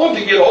trial. I want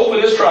to get over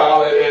this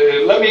trial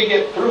and let me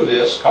get through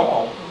this. Come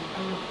on.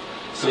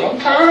 So I'm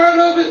tired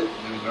of it.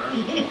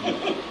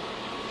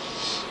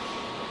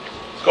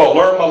 It's called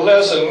learn my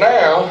lesson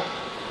now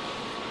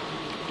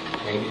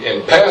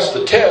and pass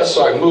the test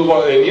so I can move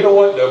on. And you know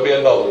what? There'll be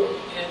another one.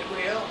 It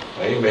will.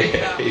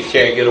 Amen. You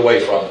can't get away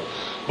from it.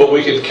 But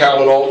we can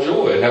count it all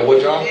joy. Isn't that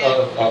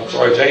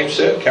what James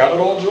said? Count it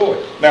all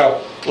joy.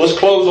 Now, let's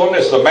close on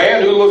this. The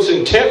man who looks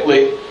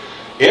intently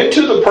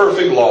into the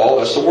perfect law,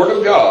 that's the Word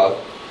of God,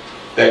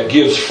 that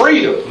gives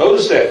freedom.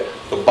 Notice that.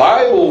 The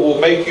Bible will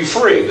make you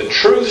free. The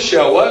truth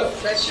shall what?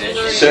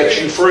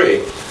 Set you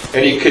free.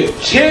 And he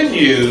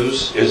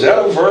continues, is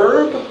that a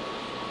verb?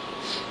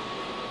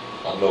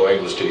 I'm no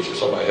English teacher,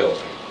 somebody help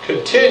me.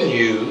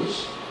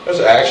 Continues, that's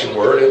an action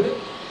word, isn't it?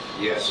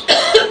 Yes.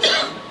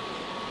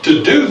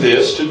 To do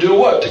this, to do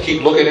what? To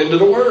keep looking into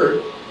the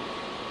Word.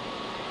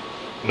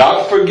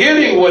 Not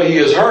forgetting what he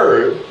has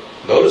heard.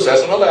 Notice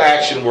that's another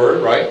action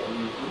word, right?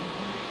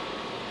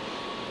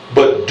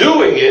 But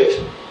doing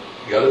it,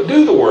 you got to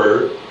do the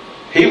Word.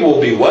 He will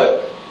be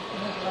what?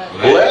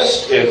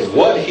 Blessed in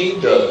what he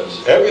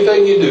does.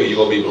 Everything you do, you're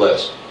going to be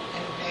blessed.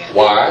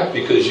 Why?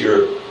 Because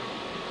you're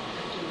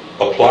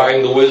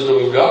applying the wisdom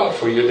of God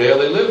for your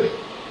daily living.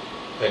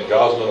 And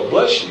God's going to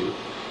bless you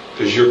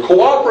because you're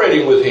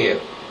cooperating with Him.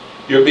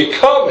 You're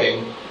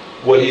becoming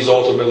what He's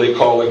ultimately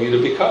calling you to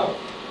become.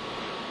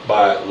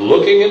 By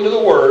looking into the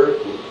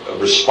Word,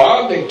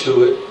 responding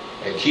to it,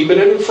 and keeping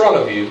it in front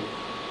of you,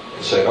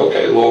 and saying,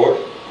 okay, Lord,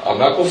 I'm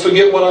not going to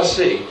forget what I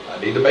see. I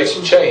need to make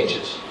some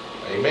changes.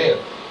 Amen.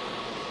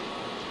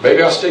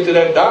 Maybe I'll stick to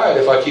that diet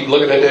if I keep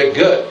looking at that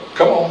gut.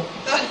 Come on.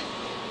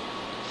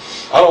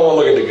 I don't want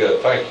to look at the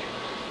gut. Thank you.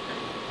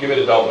 Give me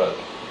the donut.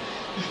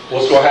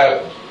 What's going to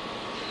happen?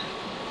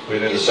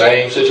 We're in the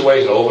same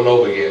situation over and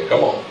over again.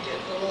 Come on.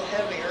 Getting a little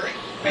heavier.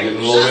 Getting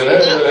a little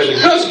bit heavier.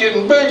 The gut's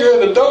getting bigger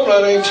and the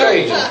donut ain't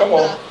changing. Come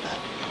on.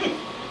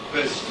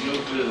 But it's still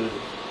good.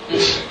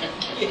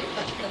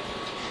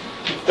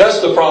 That's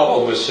the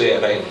problem with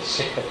sin, ain't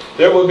it?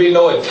 There would be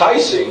no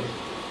enticing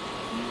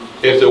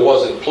if there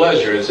wasn't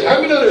pleasure in sin.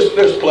 How many know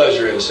there's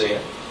pleasure in sin?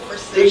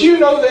 Did you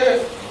know that?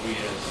 Oh,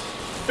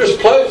 yes. There's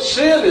pleasure.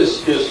 Sin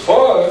is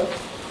fun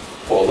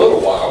for a little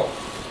while.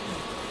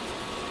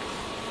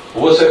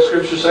 What's that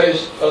scripture say,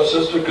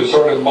 sister,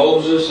 concerning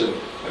Moses and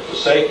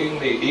forsaking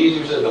the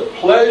Egyptians? And the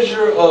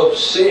pleasure of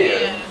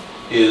sin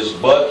is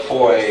but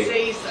for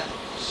a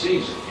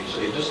season. You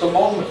see, just a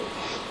moment.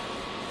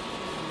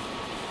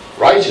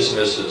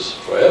 Righteousness is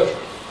forever.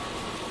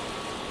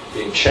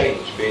 Being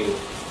changed, being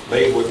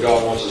made what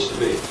God wants us to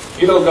be.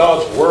 You know,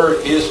 God's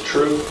Word is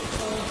true,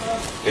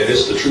 and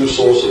it's the true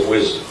source of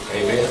wisdom.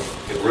 Amen?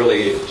 It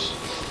really is.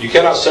 You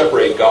cannot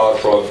separate God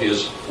from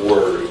His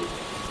Word.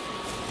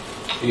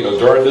 You know,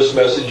 during this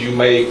message, you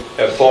may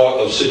have thought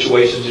of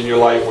situations in your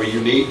life where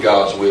you need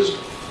God's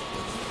wisdom.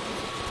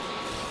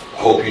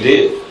 I hope you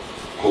did.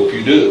 I hope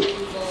you do.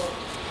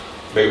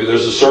 Maybe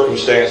there's a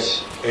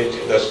circumstance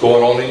that's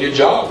going on in your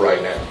job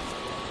right now.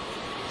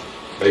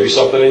 Maybe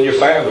something in your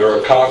family or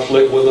a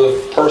conflict with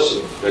a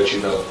person that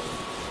you know.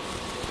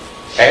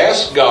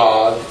 Ask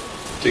God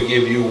to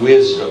give you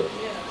wisdom.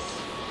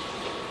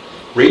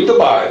 Read the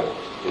Bible.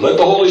 Let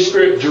the Holy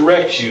Spirit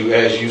direct you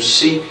as you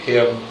seek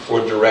Him for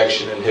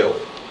direction and help.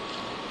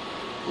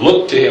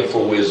 Look to Him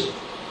for wisdom.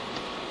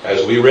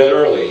 As we read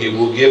earlier, He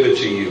will give it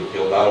to you.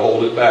 He'll not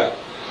hold it back.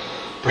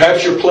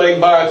 Perhaps you're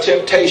plagued by a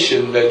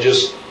temptation that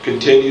just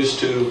continues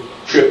to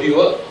trip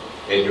you up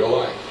in your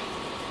life.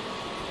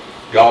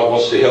 God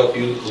wants to help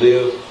you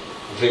live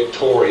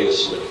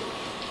victoriously.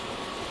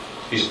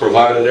 He's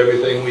provided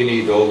everything we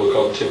need to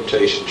overcome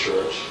temptation,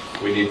 church.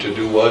 We need to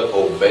do what?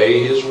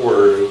 Obey His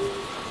Word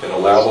and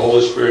allow the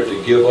Holy Spirit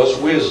to give us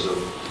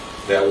wisdom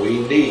that we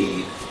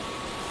need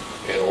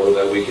in order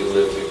that we can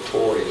live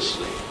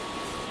victoriously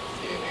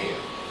in Him.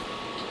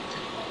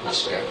 Let's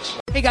stand this.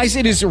 Hey guys,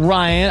 it is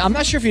Ryan. I'm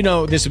not sure if you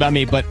know this about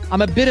me, but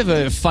I'm a bit of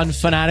a fun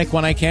fanatic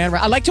when I can.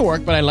 I like to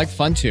work, but I like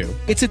fun too.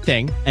 It's a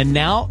thing. And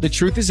now the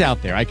truth is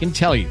out there. I can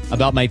tell you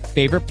about my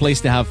favorite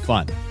place to have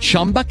fun.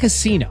 Chumba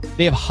Casino.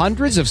 They have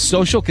hundreds of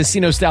social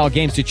casino style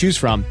games to choose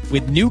from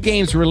with new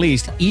games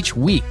released each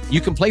week.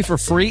 You can play for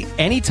free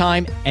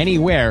anytime,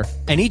 anywhere.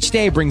 And each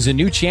day brings a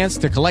new chance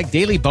to collect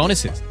daily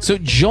bonuses. So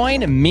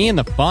join me in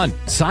the fun.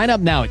 Sign up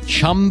now at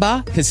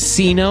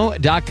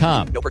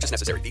ChumbaCasino.com. No purchase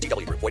necessary.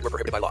 VGW Group. Void where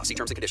prohibited by law. See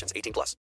terms and conditions. 18+.